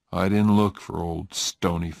 I didn't look for old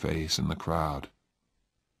Stonyface in the crowd.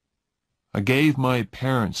 I gave my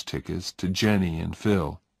parents' tickets to Jenny and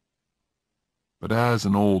Phil. But as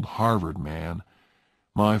an old Harvard man,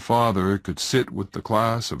 my father could sit with the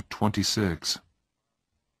class of '26.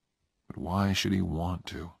 But why should he want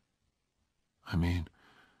to? I mean,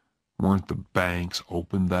 weren't the banks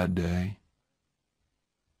open that day?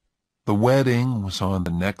 The wedding was on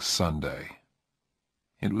the next Sunday.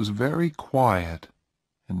 It was very quiet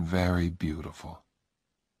and very beautiful.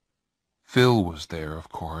 Phil was there, of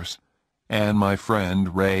course, and my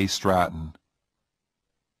friend Ray Stratton.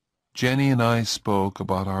 Jenny and I spoke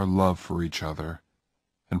about our love for each other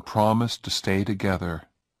and promised to stay together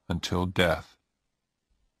until death.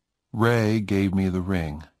 Ray gave me the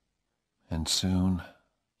ring, and soon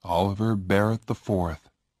Oliver Barrett IV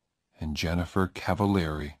and Jennifer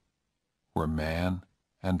Cavalieri were man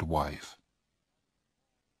and wife.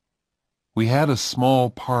 We had a small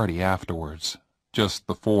party afterwards, just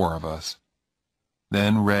the four of us.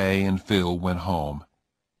 Then Ray and Phil went home,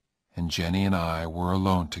 and Jenny and I were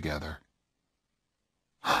alone together.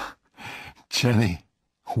 "Jenny,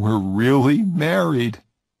 we're really married."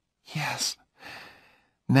 "Yes.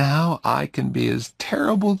 Now I can be as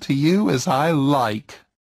terrible to you as I like."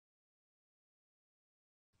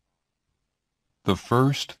 The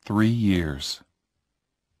first 3 years.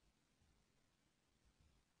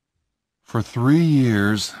 For 3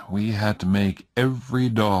 years we had to make every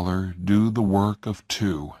dollar do the work of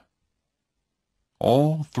 2.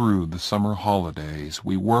 All through the summer holidays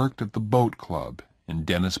we worked at the boat club in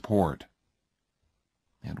Dennisport.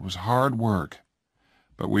 It was hard work,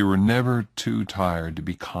 but we were never too tired to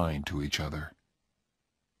be kind to each other.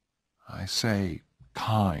 I say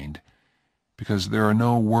kind because there are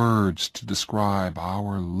no words to describe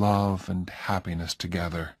our love and happiness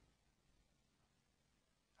together.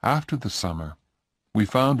 After the summer, we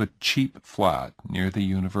found a cheap flat near the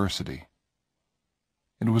university.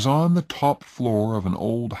 It was on the top floor of an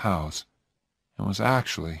old house and was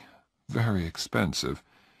actually very expensive.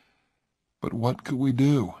 But what could we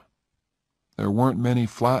do? There weren't many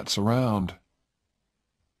flats around.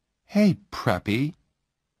 "Hey, Preppy,"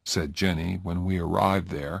 said Jenny when we arrived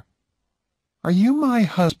there. "Are you my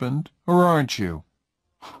husband, or aren't you?"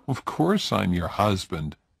 "Of course I'm your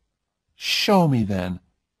husband." "Show me, then."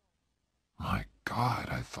 My God,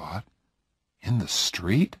 I thought, in the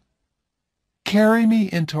street? "Carry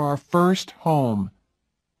me into our first home."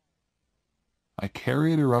 I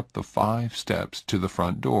carried her up the 5 steps to the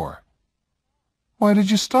front door. "Why did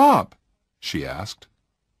you stop?" she asked.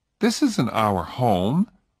 "This isn't our home.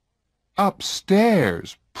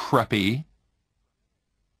 Upstairs, Preppy."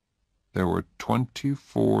 There were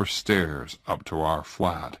 24 stairs up to our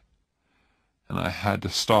flat, and I had to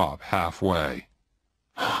stop halfway.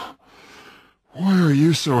 "Why are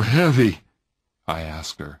you so heavy?" I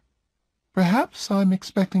asked her. "Perhaps I'm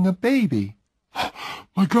expecting a baby."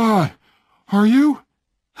 "My God, are you?"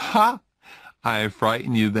 "Ha! I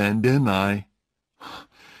frightened you then, didn't I?"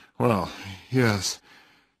 "Well, yes,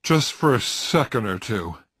 just for a second or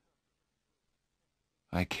two."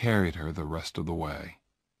 I carried her the rest of the way.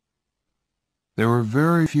 There were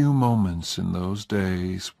very few moments in those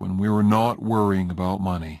days when we were not worrying about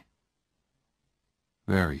money.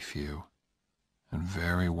 Very few. and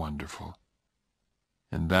very wonderful.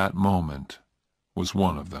 And that moment was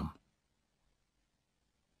one of them.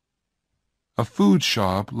 A food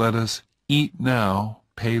shop let us eat now,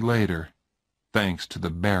 pay later, thanks to the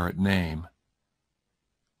Barrett name.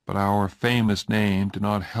 But our famous name did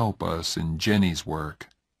not help us in Jenny's work.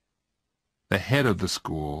 The head of the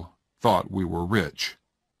school thought we were rich.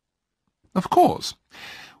 "Of course,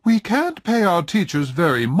 we can't pay our teachers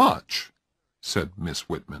very much," said Miss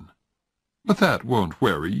Whitman. "But that won't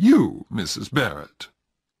worry you, Mrs. Barrett."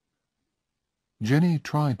 Jenny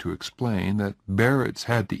tried to explain that Barretts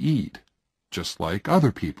had to eat, just like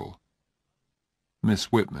other people.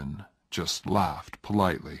 Miss Whitman just laughed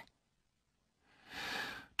politely.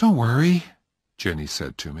 "Don't worry," Jenny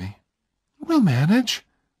said to me. "We'll manage.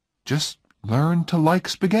 Just learn to like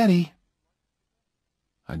spaghetti."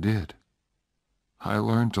 I did. I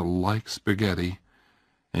learned to like spaghetti,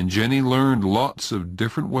 and Jenny learned lots of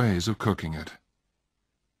different ways of cooking it.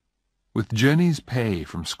 With Jenny's pay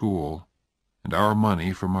from school, and our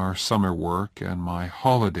money from our summer work and my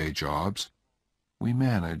holiday jobs, we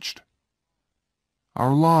managed.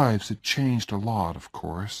 Our lives had changed a lot, of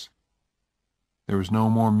course. There was no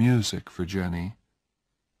more music for Jenny.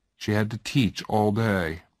 She had to teach all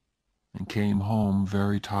day, and came home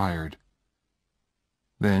very tired.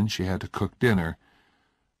 Then she had to cook dinner.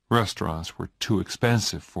 Restaurants were too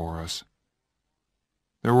expensive for us.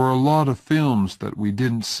 There were a lot of films that we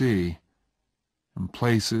didn't see, and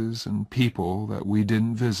places and people that we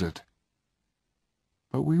didn't visit.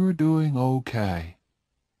 But we were doing okay.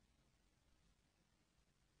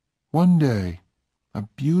 One day, a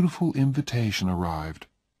beautiful invitation arrived.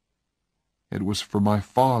 It was for my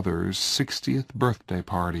father's 60th birthday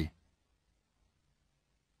party.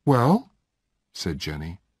 "Well?" said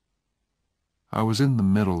Jenny. I was in the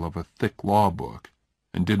middle of a thick law book,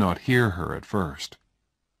 and did not hear her at first.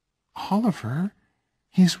 "Oliver,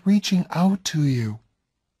 he's reaching out to you."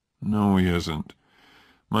 "No, he isn't.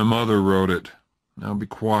 My mother wrote it. Now be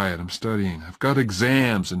quiet, I'm studying. I've got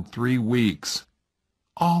exams in 3 weeks.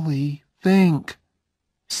 "Ollie, think.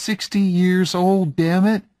 60 years old, damn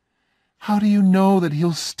it. How do you know that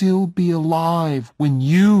he'll still be alive when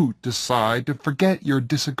you decide to forget your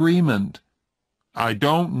disagreement?" "I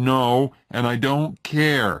don't know, and I don't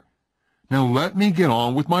care. Now let me get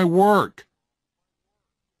on with my work."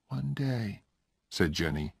 "One day," said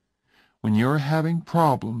Jenny, "when you're having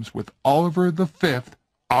problems with Oliver the Fifth—"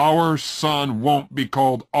 "Our son won't be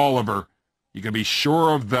called Oliver. You can be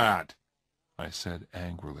sure of that," I said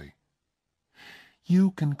angrily.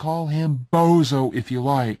 "You can call him Bozo if you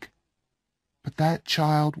like, but that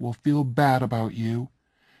child will feel bad about you,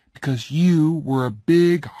 because you were a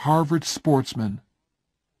big Harvard sportsman.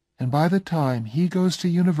 And by the time he goes to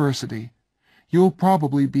university, you'll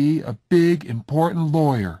probably be a big, important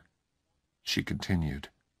lawyer," she continued.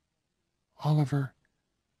 "Oliver,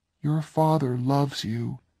 your father loves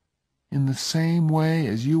you in the same way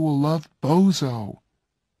as you will love Bozo.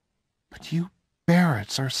 But you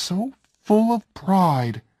Barretts are so full of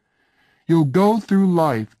pride. You'll go through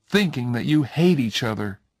life thinking that you hate each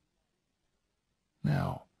other.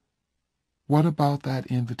 Now, what about that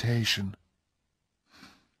invitation?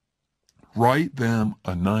 Write them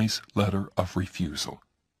a nice letter of refusal."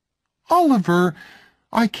 "Oliver,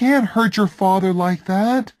 I can't hurt your father like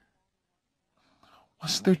that."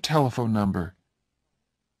 "What's their telephone number?"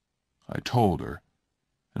 I told her,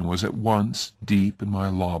 and was at once deep in my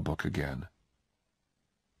law book again.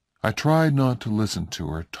 I tried not to listen to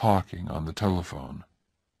her talking on the telephone,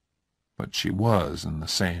 but she was in the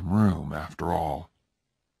same room after all.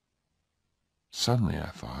 Suddenly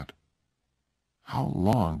I thought, how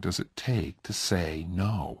long does it take to say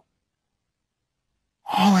no?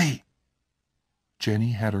 "Ollie!"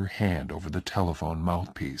 Jenny had her hand over the telephone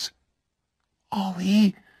mouthpiece.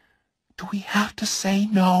 "Ollie, do we have to say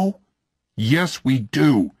no?" "Yes, we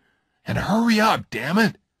do. And hurry up, damn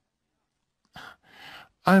it."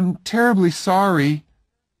 "I'm terribly sorry,"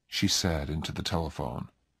 she said into the telephone.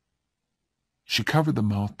 She covered the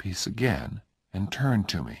mouthpiece again and turned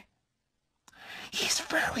to me. "He's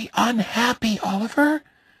very unhappy, Oliver.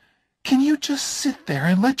 Can you just sit there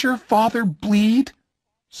and let your father bleed?"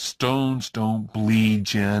 "Stones don't bleed,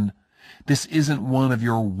 Jen. This isn't one of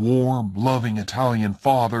your warm, loving Italian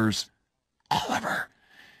fathers." "Oliver,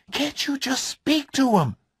 can't you just speak to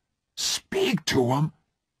him?" "Speak to him?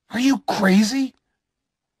 Are you crazy?"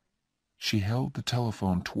 She held the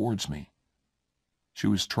telephone towards me. She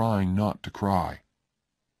was trying not to cry.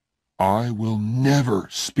 "I will never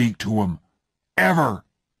speak to him. Ever,"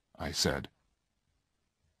 I said.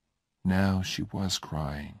 Now she was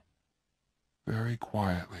crying, very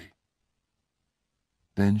quietly.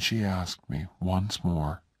 Then she asked me once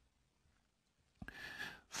more.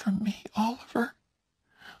 "For me, Oliver?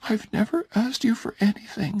 I've never asked you for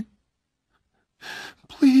anything.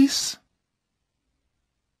 Please."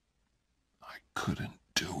 I couldn't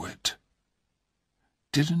do it.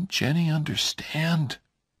 Didn't Jenny understand?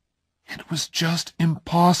 It was just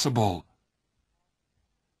impossible.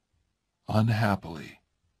 Unhappily,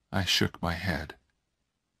 I shook my head.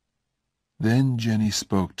 Then Jenny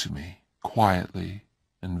spoke to me, quietly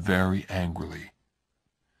and very angrily.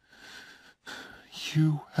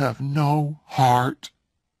 "You have no heart,"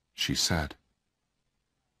 she said.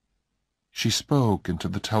 She spoke into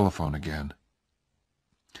the telephone again.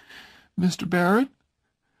 "Mr. Barrett,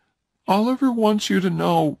 Oliver wants you to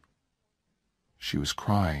know—" She was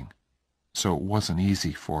crying, so it wasn't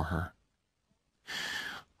easy for her.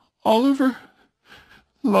 "Oliver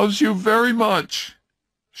loves you very much,"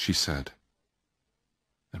 she said,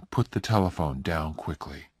 and put the telephone down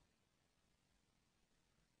quickly.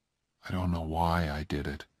 I don't know why I did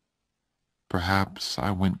it. Perhaps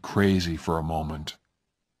I went crazy for a moment.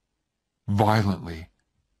 Violently,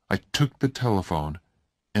 I took the telephone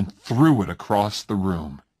and threw it across the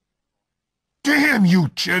room. "Damn you,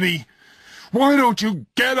 Jenny! Why don't you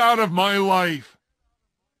get out of my life?"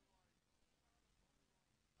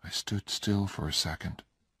 I stood still for a second.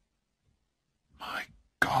 My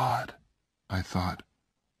God, I thought,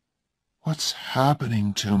 what's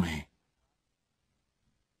happening to me?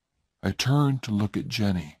 I turned to look at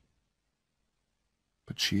Jenny,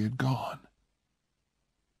 but she had gone.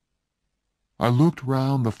 I looked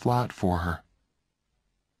round the flat for her.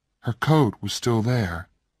 Her coat was still there,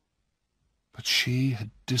 but she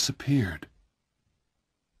had disappeared.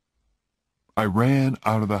 I ran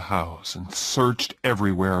out of the house and searched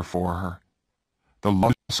everywhere for her. The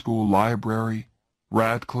law school library,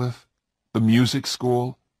 Radcliffe, the music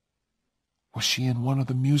school. Was she in one of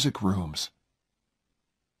the music rooms?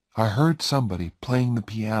 I heard somebody playing the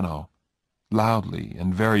piano, loudly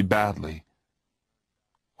and very badly.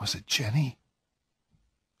 Was it Jenny?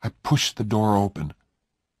 I pushed the door open.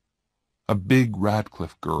 A big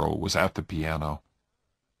Radcliffe girl was at the piano.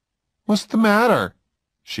 "What's the matter?"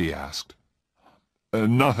 she asked.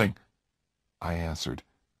 Nothing," I answered,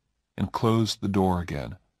 and closed the door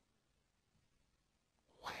again.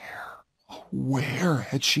 Where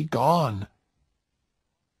had she gone?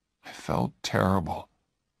 I felt terrible.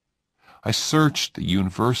 I searched the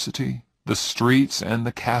university, the streets, and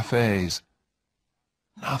the cafes.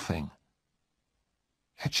 Nothing.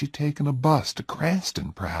 Had she taken a bus to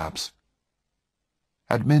Cranston, perhaps?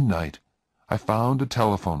 At midnight, I found a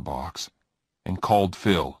telephone box and called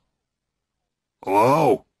Phil.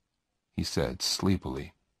 "Hello?" he said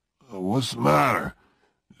sleepily. "What's the matter?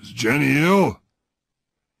 Is Jenny ill?"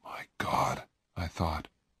 My God, I thought.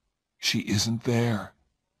 She isn't there.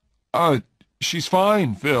 She's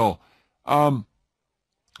fine, Phil.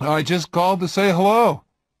 I just called to say hello."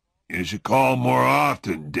 "You should call more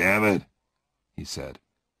often, damn it," he said.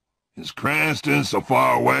 "Is Cranston so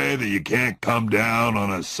far away that you can't come down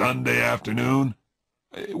on a Sunday afternoon?"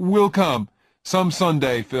 "We'll come. Some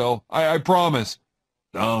Sunday, Phil. I promise."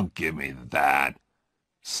 "Don't give me that.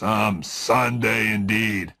 Some Sunday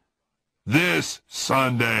indeed. This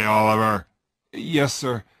Sunday, Oliver." "Yes,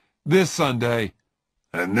 sir. This Sunday."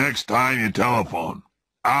 "And next time you telephone,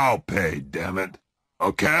 I'll pay, damn it.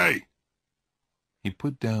 Okay?" He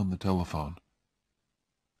put down the telephone.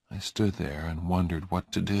 I stood there and wondered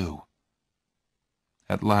what to do.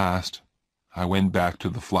 At last, I went back to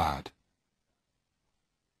the flat.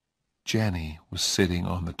 Jenny was sitting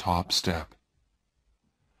on the top step.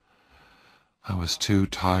 I was too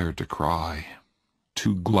tired to cry,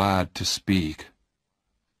 too glad to speak.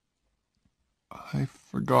 "I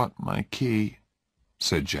forgot my key,"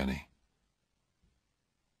 said Jenny.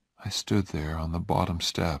 I stood there on the bottom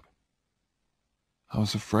step. I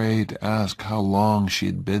was afraid to ask how long she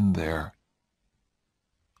had been there.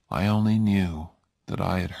 I only knew that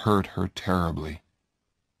I had hurt her terribly.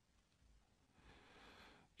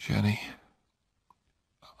 "Jenny,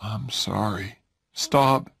 I'm sorry."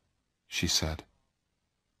 "Stop," she said.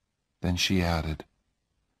 Then she added,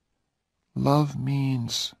 "Love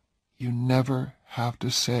means you never have to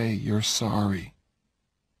say you're sorry."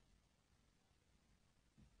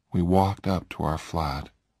 We walked up to our flat.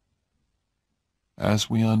 As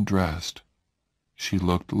we undressed, she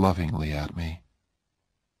looked lovingly at me.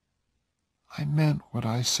 "I meant what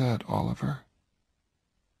I said, Oliver."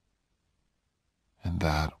 And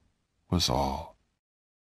that was all.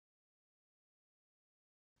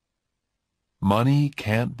 Money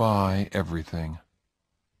can't buy everything.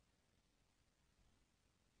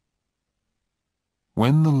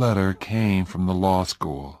 When the letter came from the law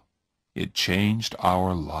school, it changed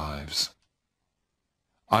our lives.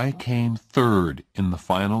 I came third in the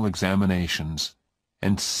final examinations,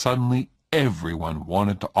 and suddenly everyone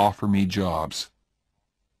wanted to offer me jobs.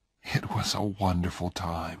 It was a wonderful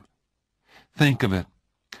time. Think of it,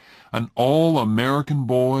 an all-American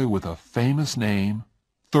boy with a famous name,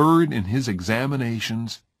 third in his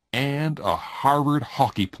examinations, and a Harvard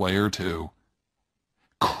hockey player, too.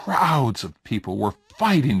 Crowds of people were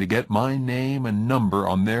fighting to get my name and number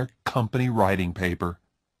on their company writing paper.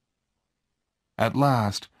 At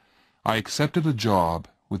last, I accepted a job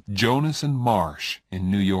with Jonas and Marsh in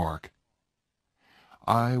New York.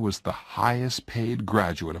 I was the highest-paid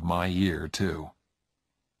graduate of my year, too.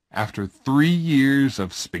 After 3 years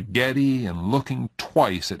of spaghetti and looking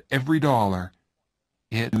twice at every dollar,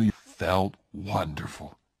 it felt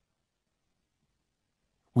wonderful.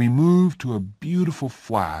 We moved to a beautiful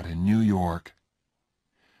flat in New York.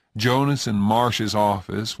 Jonas and Marsh's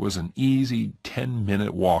office was an easy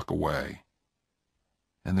 10-minute walk away.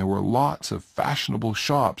 And there were lots of fashionable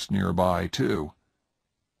shops nearby, too.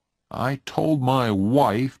 I told my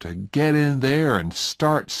wife to get in there and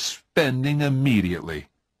start spending immediately.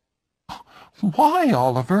 Why,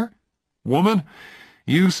 Oliver? Woman,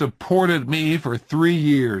 you supported me for 3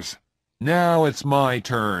 years. Now it's my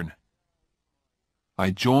turn. I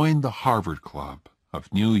joined the Harvard Club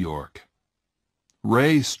of New York.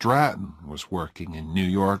 Ray Stratton was working in New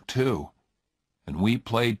York, too, and we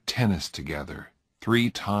played tennis together 3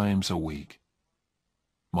 times a week.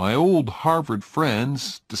 My old Harvard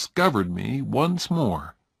friends discovered me once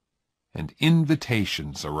more, and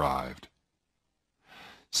invitations arrived.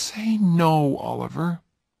 Say no, Oliver.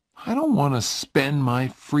 I don't want to spend my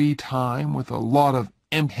free time with a lot of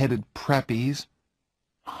empty-headed preppies.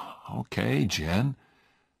 Okay, Jen,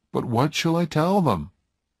 but what shall I tell them?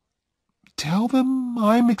 Tell them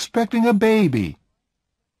I'm expecting a baby.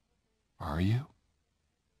 Are you?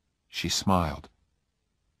 She smiled.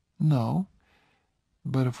 No,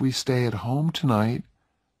 but if we stay at home tonight,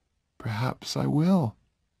 perhaps I will.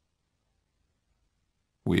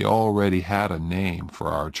 We already had a name for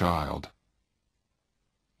our child.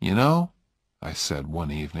 You know, I said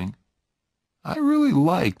one evening, I really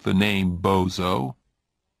like the name Bozo.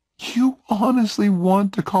 You honestly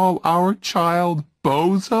want to call our child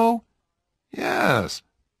Bozo? Yes,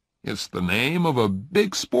 it's the name of a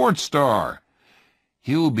big sports star.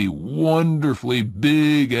 He'll be wonderfully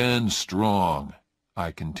big and strong,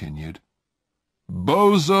 I continued.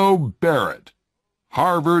 Bozo Barrett,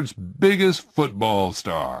 Harvard's biggest football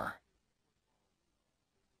star.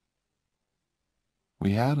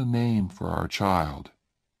 We had a name for our child,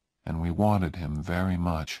 and we wanted him very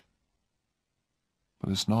much. But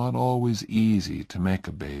it's not always easy to make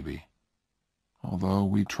a baby, although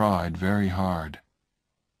we tried very hard.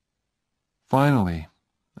 Finally,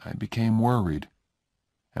 I became worried,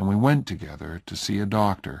 and we went together to see a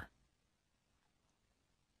doctor.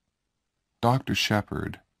 Dr.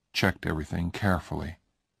 Shepard checked everything carefully.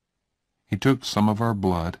 He took some of our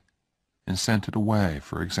blood and sent it away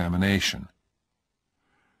for examination.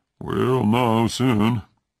 "We'll know soon,"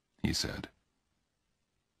 he said.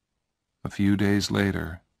 A few days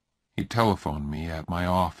later, he telephoned me at my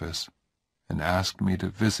office and asked me to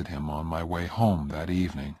visit him on my way home that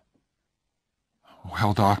evening.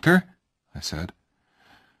 "Well, Doctor," I said,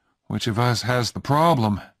 "which of us has the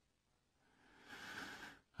problem?"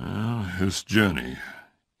 "It's Jenny,"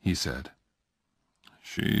 he said.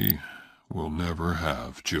 "She will never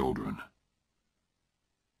have children."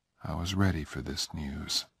 I was ready for this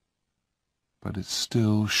news, but it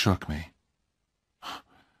still shook me.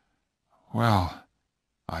 "Well,"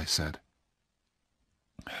 I said,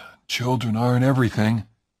 "children aren't everything."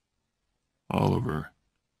 "Oliver,"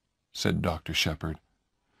 said Dr. Shepard,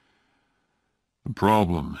 "the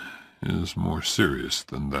problem is more serious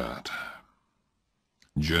than that.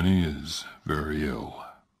 Jenny is very ill.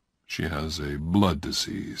 She has a blood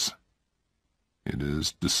disease. It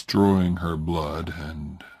is destroying her blood,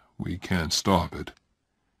 and we can't stop it.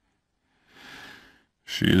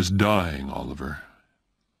 She is dying, Oliver.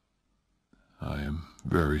 I am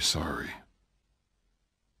very sorry."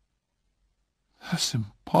 "That's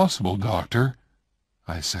impossible, Doctor,"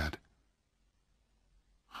 I said.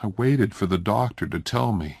 I waited for the doctor to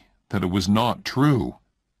tell me that it was not true.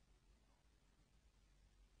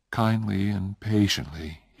 Kindly and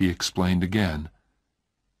patiently he explained again,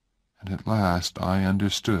 and at last I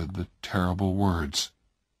understood the terrible words.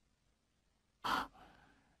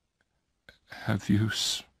 "Have you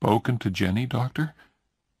spoken to Jenny, Doctor?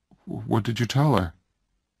 What did you tell her?"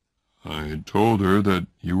 "I told her that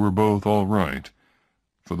you were both all right.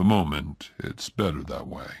 For the moment, it's better that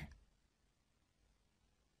way.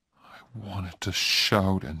 I wanted to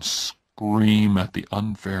shout and scream at the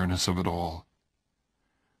unfairness of it all.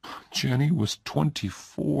 Jenny was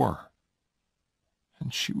 24,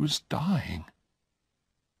 and she was dying.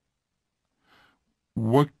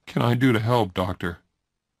 "What can I do to help, Doctor?"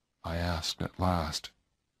 I asked at last.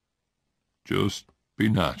 "Just be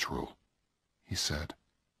natural," he said.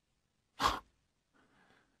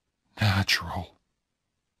 Natural.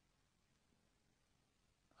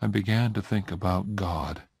 I began to think about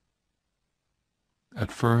God.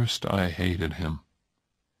 At first I hated him.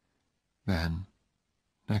 Then,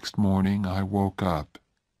 next morning I woke up,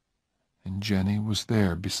 and Jenny was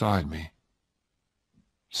there beside me.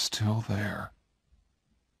 Still there.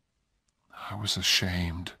 I was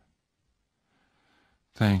ashamed.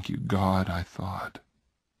 Thank you, God, I thought.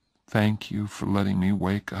 Thank you for letting me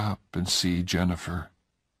wake up and see Jennifer.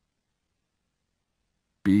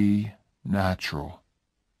 Be natural,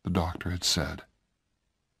 the doctor had said.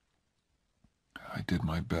 I did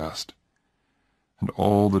my best, and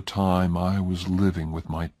all the time I was living with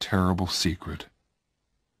my terrible secret.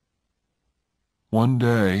 One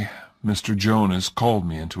day, Mr. Jonas called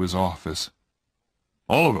me into his office.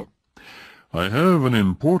 "Oliver, I have an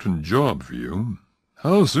important job for you.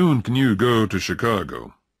 How soon can you go to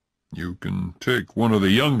Chicago? You can take one of the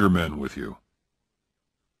younger men with you."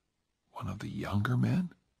 One of the younger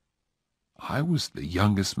men? I was the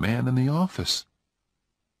youngest man in the office.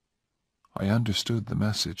 I understood the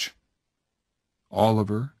message.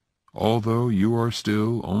 "Oliver, although you are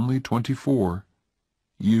still only 24,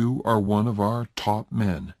 you are one of our top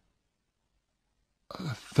men."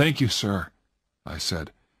 "Thank you, sir," I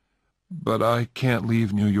said, "but I can't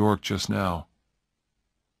leave New York just now."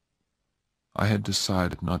 I had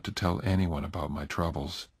decided not to tell anyone about my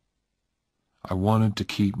troubles. I wanted to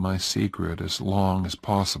keep my secret as long as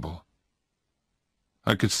possible.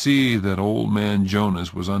 I could see that old man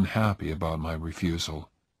Jonas was unhappy about my refusal.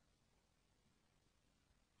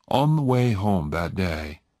 On the way home that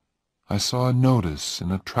day, I saw a notice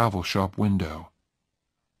in a travel shop window.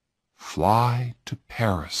 "Fly to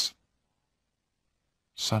Paris."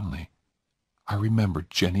 Suddenly, I remembered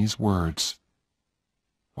Jenny's words.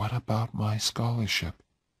 What about my scholarship?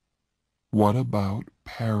 What about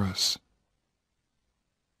Paris?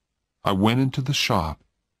 I went into the shop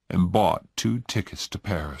and bought 2 tickets to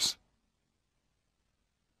Paris.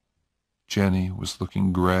 Jenny was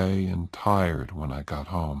looking gray and tired when I got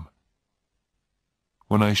home.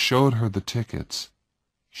 When I showed her the tickets,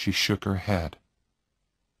 she shook her head.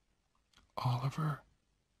 "Oliver,"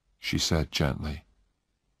 she said gently,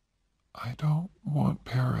 "I don't want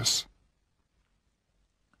Paris.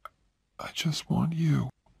 I just want you.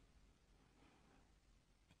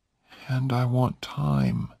 And I want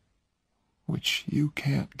time, which you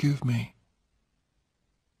can't give me."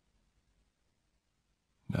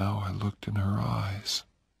 Now I looked in her eyes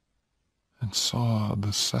and saw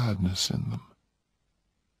the sadness in them.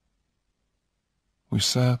 We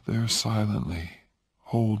sat there silently,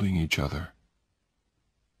 holding each other.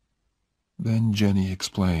 Then Jenny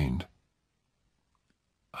explained.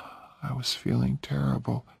 "I was feeling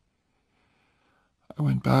terrible. I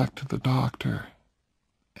went back to the doctor,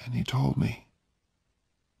 and he told me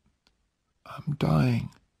I'm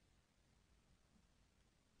dying."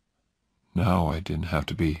 Now I didn't have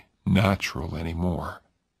to be natural anymore.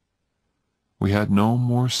 We had no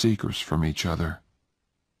more secrets from each other.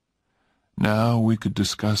 Now we could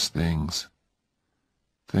discuss things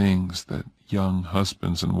that young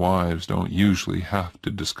husbands and wives don't usually have to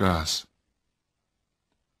discuss.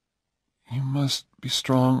 "You must be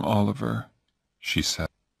strong, Oliver," she said.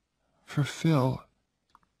 "For Phil,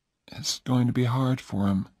 it's going to be hard for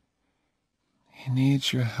him. He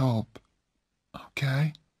needs your help,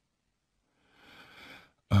 okay?"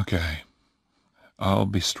 "Okay, I'll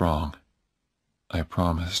be strong," I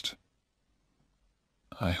promised.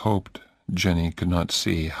 I hoped Jenny could not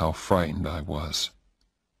see how frightened I was.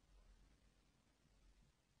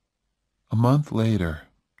 A month later,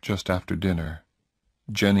 just after dinner,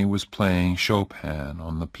 Jenny was playing Chopin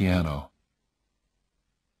on the piano.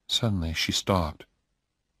 Suddenly she stopped.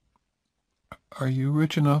 "Are you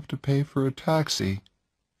rich enough to pay for a taxi?"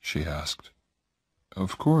 she asked.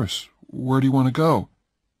 "Of course. Where do you want to go?"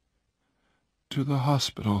 "To the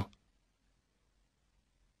hospital."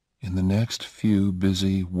 In the next few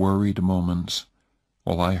busy, worried moments,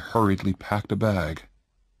 while I hurriedly packed a bag,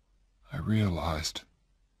 I realized,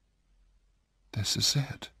 this is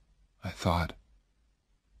it, I thought.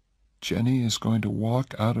 Jenny is going to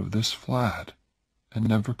walk out of this flat and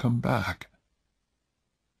never come back.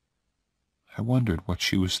 I wondered what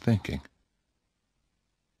she was thinking.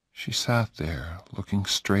 She sat there, looking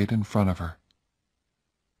straight in front of her.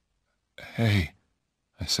 "Hey,"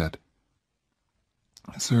 I said,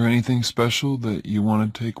 "is there anything special that you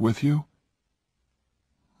want to take with you?"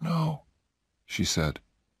 "No," she said.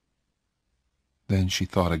 Then she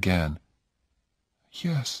thought again.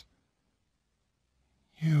 "Yes,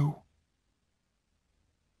 you."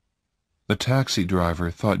 The taxi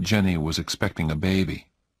driver thought Jenny was expecting a baby.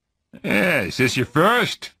 "Is this your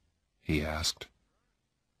first?" he asked.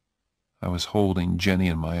 I was holding Jenny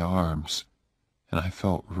in my arms, and I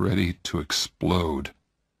felt ready to explode.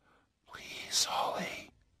 "Please,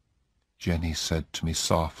 Holly," Jenny said to me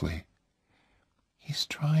softly. "He's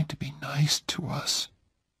trying to be nice to us."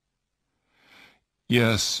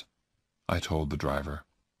 "Yes," I told the driver.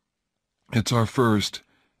 "It's our first,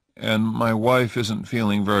 and my wife isn't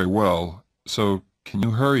feeling very well, so can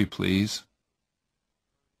you hurry, please?"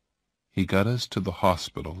 He got us to the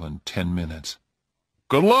hospital in 10 minutes.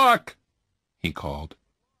 "Good luck!" he called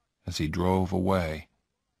as he drove away.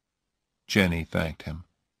 Jenny thanked him.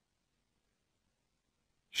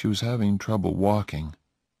 She was having trouble walking.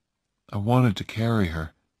 I wanted to carry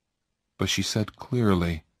her, but she said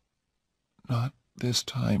clearly, "Not this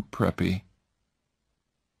time, Preppy."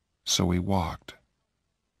 So we walked.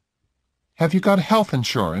 "Have you got health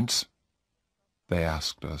insurance?" they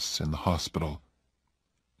asked us in the hospital.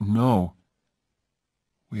 No.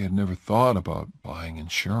 We had never thought about buying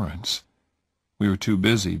insurance. We were too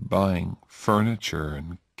busy buying furniture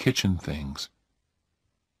and kitchen things.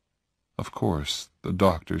 Of course, the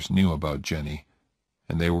doctors knew about Jenny,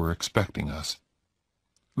 and they were expecting us.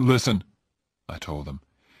 "Listen," I told them.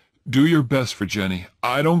 "Do your best for Jenny.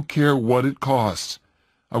 I don't care what it costs.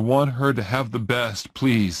 I want her to have the best,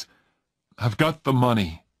 please. I've got the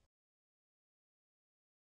money."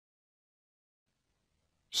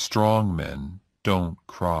 Strong men don't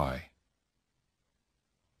cry.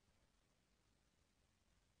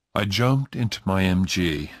 I jumped into my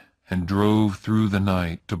MG and drove through the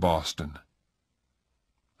night to Boston.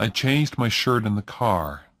 I changed my shirt in the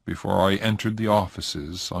car before I entered the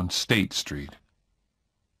offices on State Street.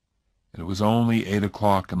 It was only 8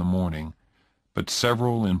 o'clock in the morning, but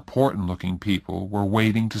several important-looking people were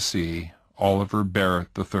waiting to see Oliver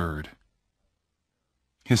Barrett III.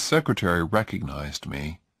 His secretary recognized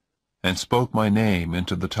me and spoke my name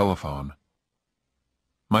into the telephone.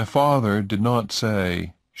 My father did not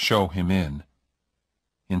say, "Show him in."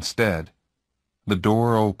 Instead, the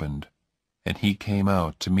door opened, and he came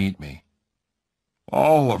out to meet me.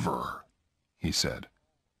 "Oliver," he said.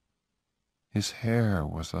 His hair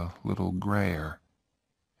was a little grayer,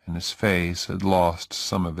 and his face had lost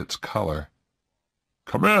some of its color.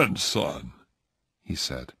 "Come in, son," he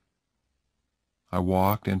said. I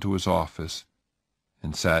walked into his office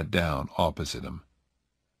and sat down opposite him.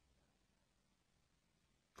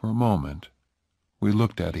 For a moment, we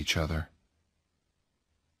looked at each other.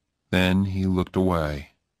 Then he looked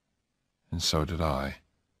away, and so did I.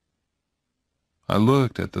 I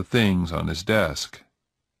looked at the things on his desk,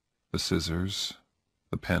 the scissors,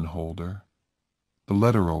 the pen holder, the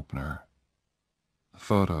letter opener, the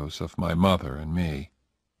photos of my mother and me.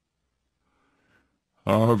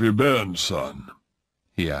 "How have you been, son?"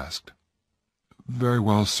 he asked. "Very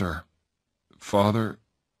well, sir. Father,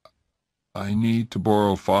 I need to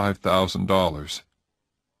borrow $5,000.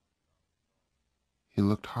 He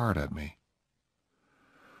looked hard at me.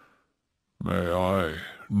 "May I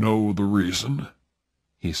know the reason?"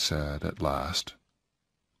 he said at last.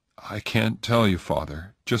 "I can't tell you,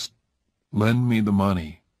 Father. Just lend me the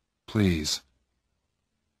money, please."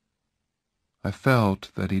 I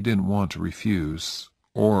felt that he didn't want to refuse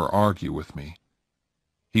or argue with me.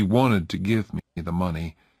 He wanted to give me the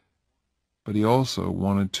money, but he also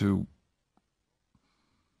wanted to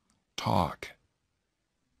talk.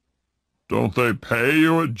 "Don't they pay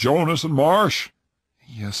you at Jonas and Marsh?"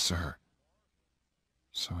 "Yes, sir."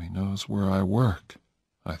 So he knows where I work,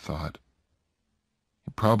 I thought.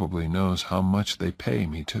 He probably knows how much they pay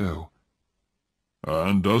me, too.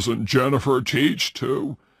 "And doesn't Jennifer teach,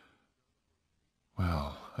 too?"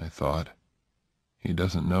 Well, I thought, he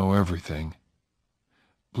doesn't know everything.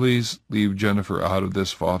 Please leave Jennifer out of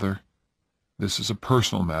this, Father. This is a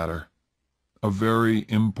personal matter, a very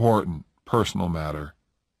important personal matter.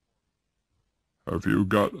 "Have you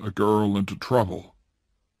got a girl into trouble?"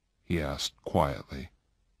 he asked quietly.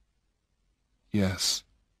 "Yes,"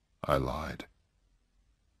 I lied.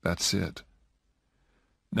 "That's it.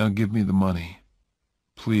 Now give me the money,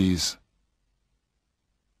 please."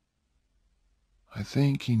 I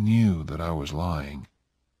think he knew that I was lying,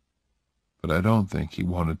 but I don't think he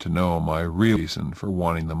wanted to know my real reason for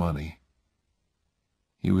wanting the money.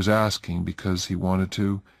 He was asking because he wanted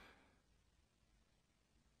to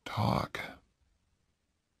talk.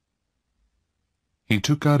 He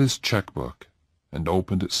took out his checkbook and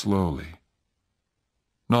opened it slowly.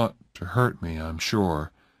 Not to hurt me, I'm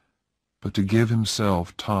sure, but to give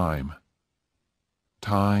himself time.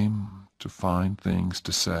 Time to find things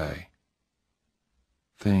to say.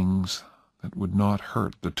 Things that would not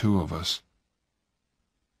hurt the two of us.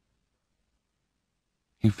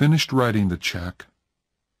 He finished writing the check,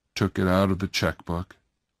 took it out of the checkbook,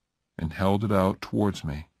 and held it out towards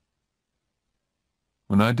me.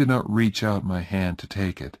 When I did not reach out my hand to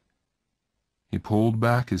take it, he pulled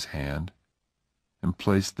back his hand and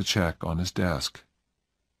placed the check on his desk.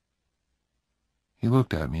 He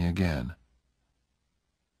looked at me again.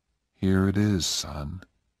 "Here it is, son,"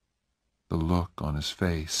 the look on his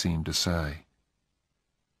face seemed to say.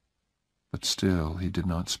 But still he did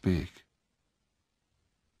not speak.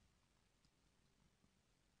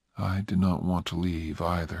 I did not want to leave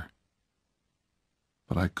either,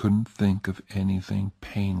 but I couldn't think of anything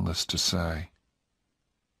painless to say.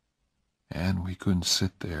 And we couldn't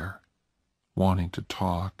sit there, wanting to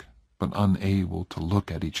talk, but unable to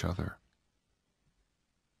look at each other.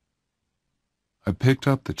 I picked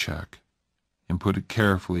up the check and put it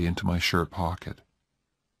carefully into my shirt pocket.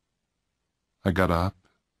 I got up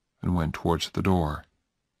and went towards the door.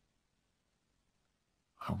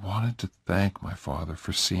 I wanted to thank my father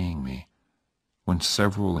for seeing me when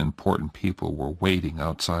several important people were waiting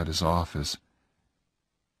outside his office.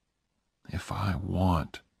 If I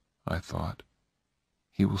want, I thought,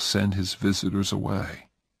 he will send his visitors away,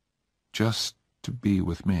 just to be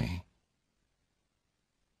with me.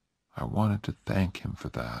 I wanted to thank him for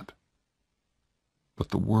that, but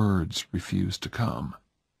the words refused to come.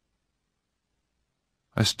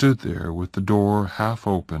 I stood there with the door half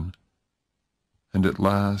open, and at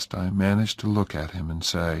last I managed to look at him and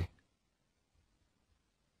say,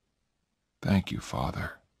 "Thank you,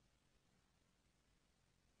 Father."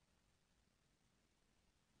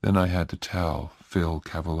 Then I had to tell Phil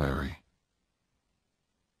Cavallari.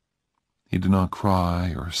 He did not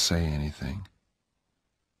cry or say anything.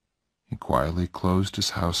 He quietly closed his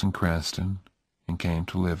house in Cranston and came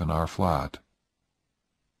to live in our flat.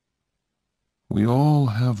 We all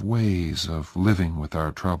have ways of living with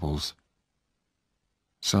our troubles.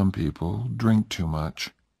 Some people drink too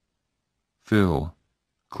much. Phil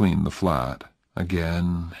cleaned the flat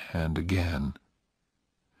again and again.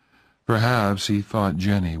 Perhaps he thought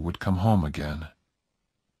Jenny would come home again.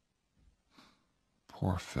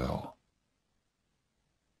 Poor Phil.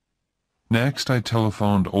 Next, I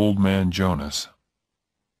telephoned Old Man Jonas.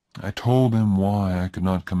 I told him why I could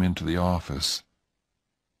not come into the office.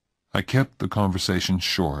 I kept the conversation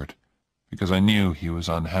short because I knew he was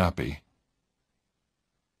unhappy.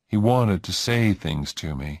 He wanted to say things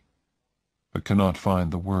to me, but could not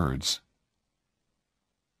find the words.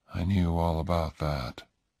 I knew all about that.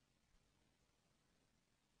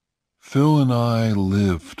 Phil and I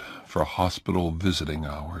lived for hospital visiting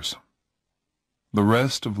hours. The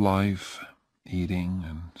rest of life, eating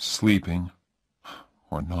and sleeping,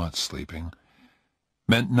 or not sleeping,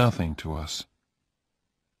 meant nothing to us.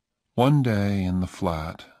 One day in the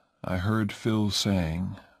flat, I heard Phil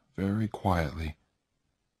saying, very quietly,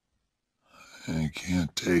 "I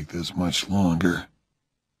can't take this much longer."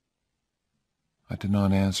 I did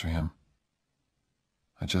not answer him.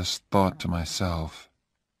 I just thought to myself,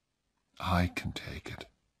 I can take it.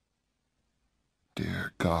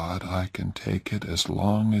 Dear God, I can take it as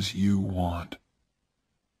long as you want,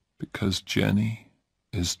 because Jenny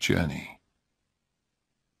is Jenny.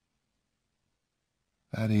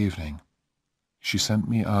 That evening, she sent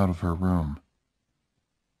me out of her room.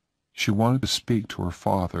 She wanted to speak to her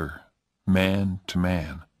father, man to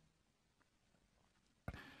man.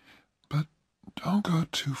 "But don't go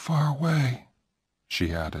too far away,"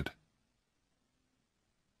 she added.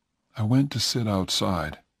 I went to sit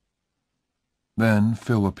outside. Then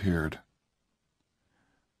Phil appeared.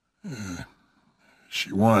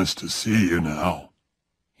 "She wants to see you now,"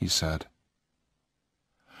 he said.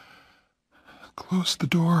 "Close the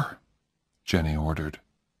door," Jenny ordered.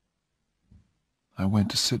 I went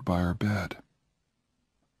to sit by her bed.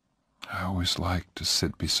 I always liked to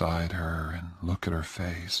sit beside her and look at her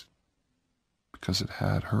face, because it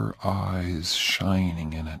had her eyes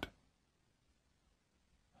shining in it.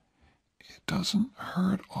 "It doesn't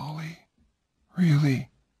hurt, Ollie, really,"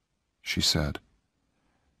 she said.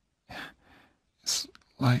 "It's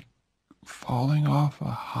like falling off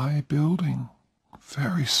a high building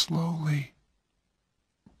very slowly,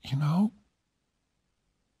 you know?"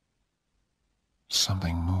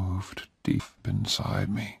 Something moved deep inside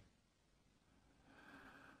me.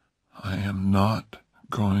 I am not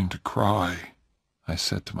going to cry, I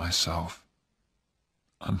said to myself.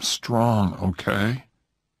 I'm strong, okay?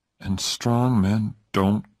 And strong men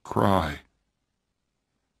don't cry.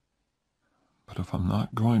 But if I'm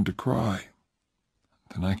not going to cry,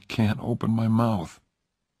 then I can't open my mouth.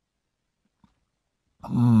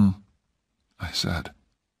 I said.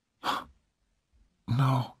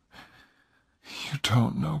 No, you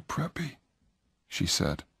don't know, Preppy, she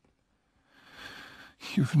said.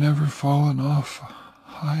 You've never fallen off a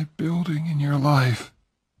high building in your life.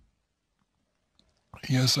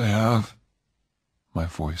 Yes, I have. My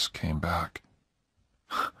voice came back.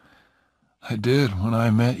 I did when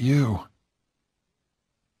I met you.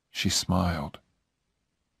 She smiled.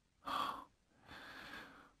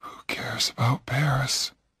 Who cares about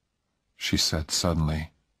Paris? She said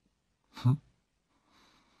suddenly.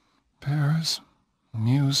 Paris,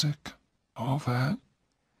 music, all that.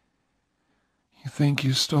 You think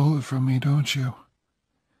you stole it from me, don't you?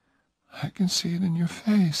 I can see it in your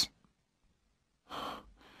face.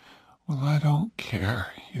 Well, I don't care,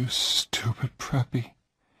 you stupid Preppy.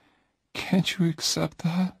 Can't you accept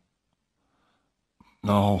that?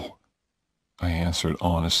 No, I answered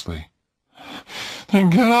honestly. Then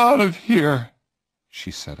get out of here, she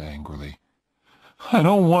said angrily. I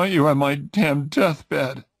don't want you at my damn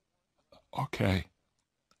deathbed. Okay,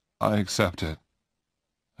 I accept it,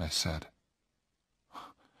 I said.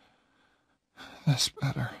 That's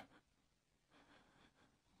better.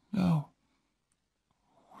 Now,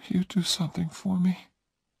 will you do something for me?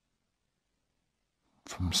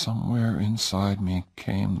 From somewhere inside me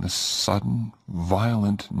came this sudden,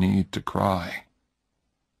 violent need to cry.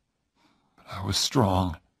 But I was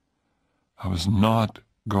strong. I was not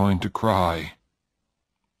going to cry.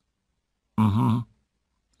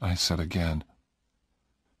 I said again.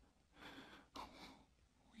 Will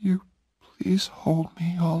you please hold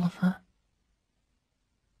me, Oliver?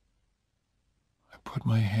 I put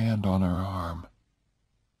my hand on her arm.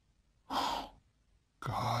 Oh,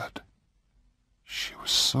 God. She was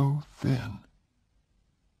so thin.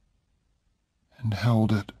 And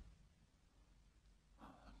held it.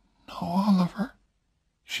 No, Oliver,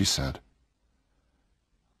 she said.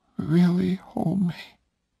 Really hold me.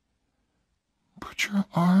 Put your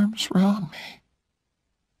arms round me.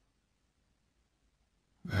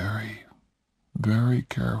 Very, very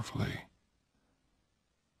carefully,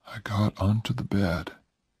 I got onto the bed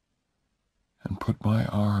and put my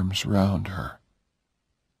arms round her.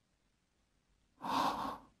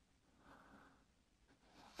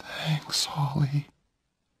 Thanks, Holly.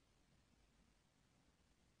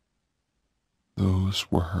 Those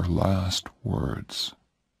were her last words.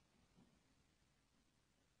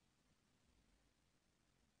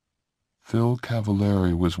 Phil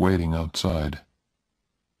Cavallari was waiting outside.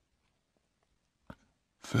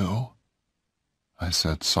 Phil, I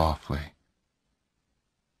said softly.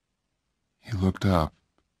 He looked up,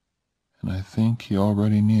 and I think he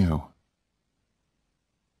already knew.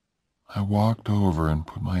 I walked over and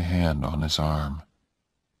put my hand on his arm.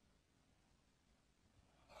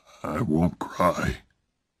 I won't cry,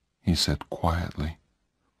 he said quietly.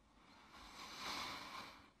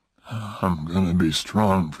 I'm gonna be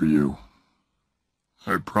strong for you.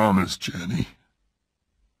 I promise, Jenny.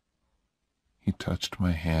 He touched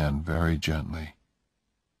my hand very gently.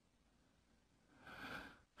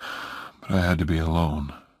 But I had to be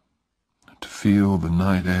alone, to feel the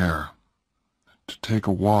night air, to take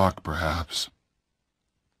a walk, perhaps.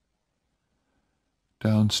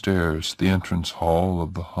 Downstairs, the entrance hall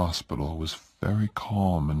of the hospital was very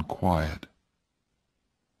calm and quiet.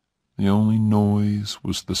 The only noise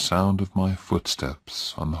was the sound of my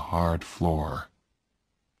footsteps on the hard floor.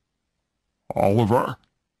 Oliver!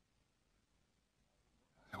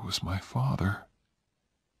 It was my father.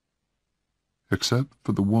 Except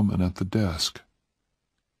for the woman at the desk.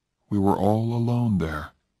 We were all alone there.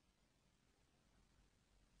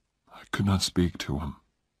 I could not speak to him.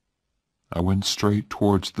 I went straight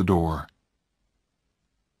towards the door.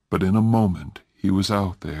 But in a moment he was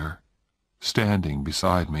out there, standing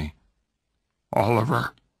beside me.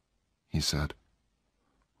 Oliver, he said,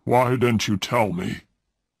 why didn't you tell me?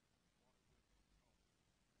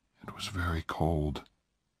 It was very cold.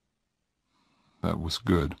 That was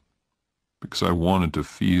good, because I wanted to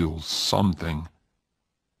feel something.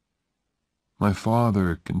 My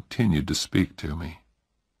father continued to speak to me,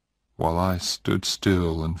 while I stood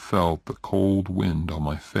still and felt the cold wind on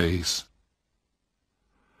my face.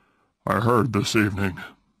 I heard this evening.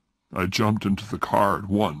 I jumped into the car at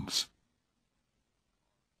once.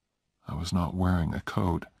 I was not wearing a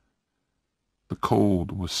coat. The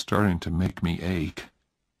cold was starting to make me ache.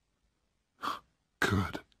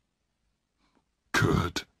 Good.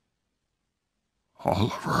 Good.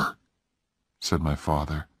 "Oliver," said my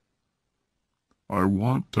father, "I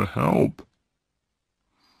want to help.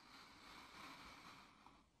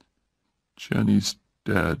 Jenny's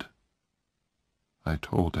dead," I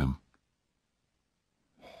told him.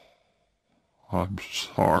 "I'm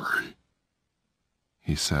sorry,"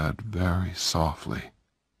 he said very softly.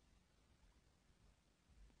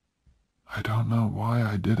 I don't know why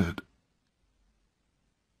I did it,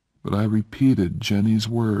 but I repeated Jenny's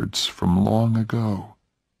words from long ago.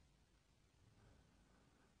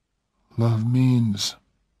 Love means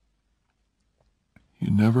you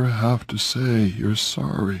never have to say you're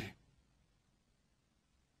sorry.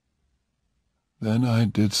 Then I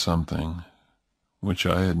did something which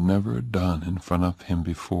I had never done in front of him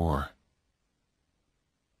before.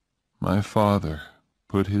 My father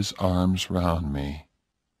put his arms round me,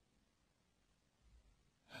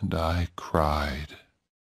 and I cried.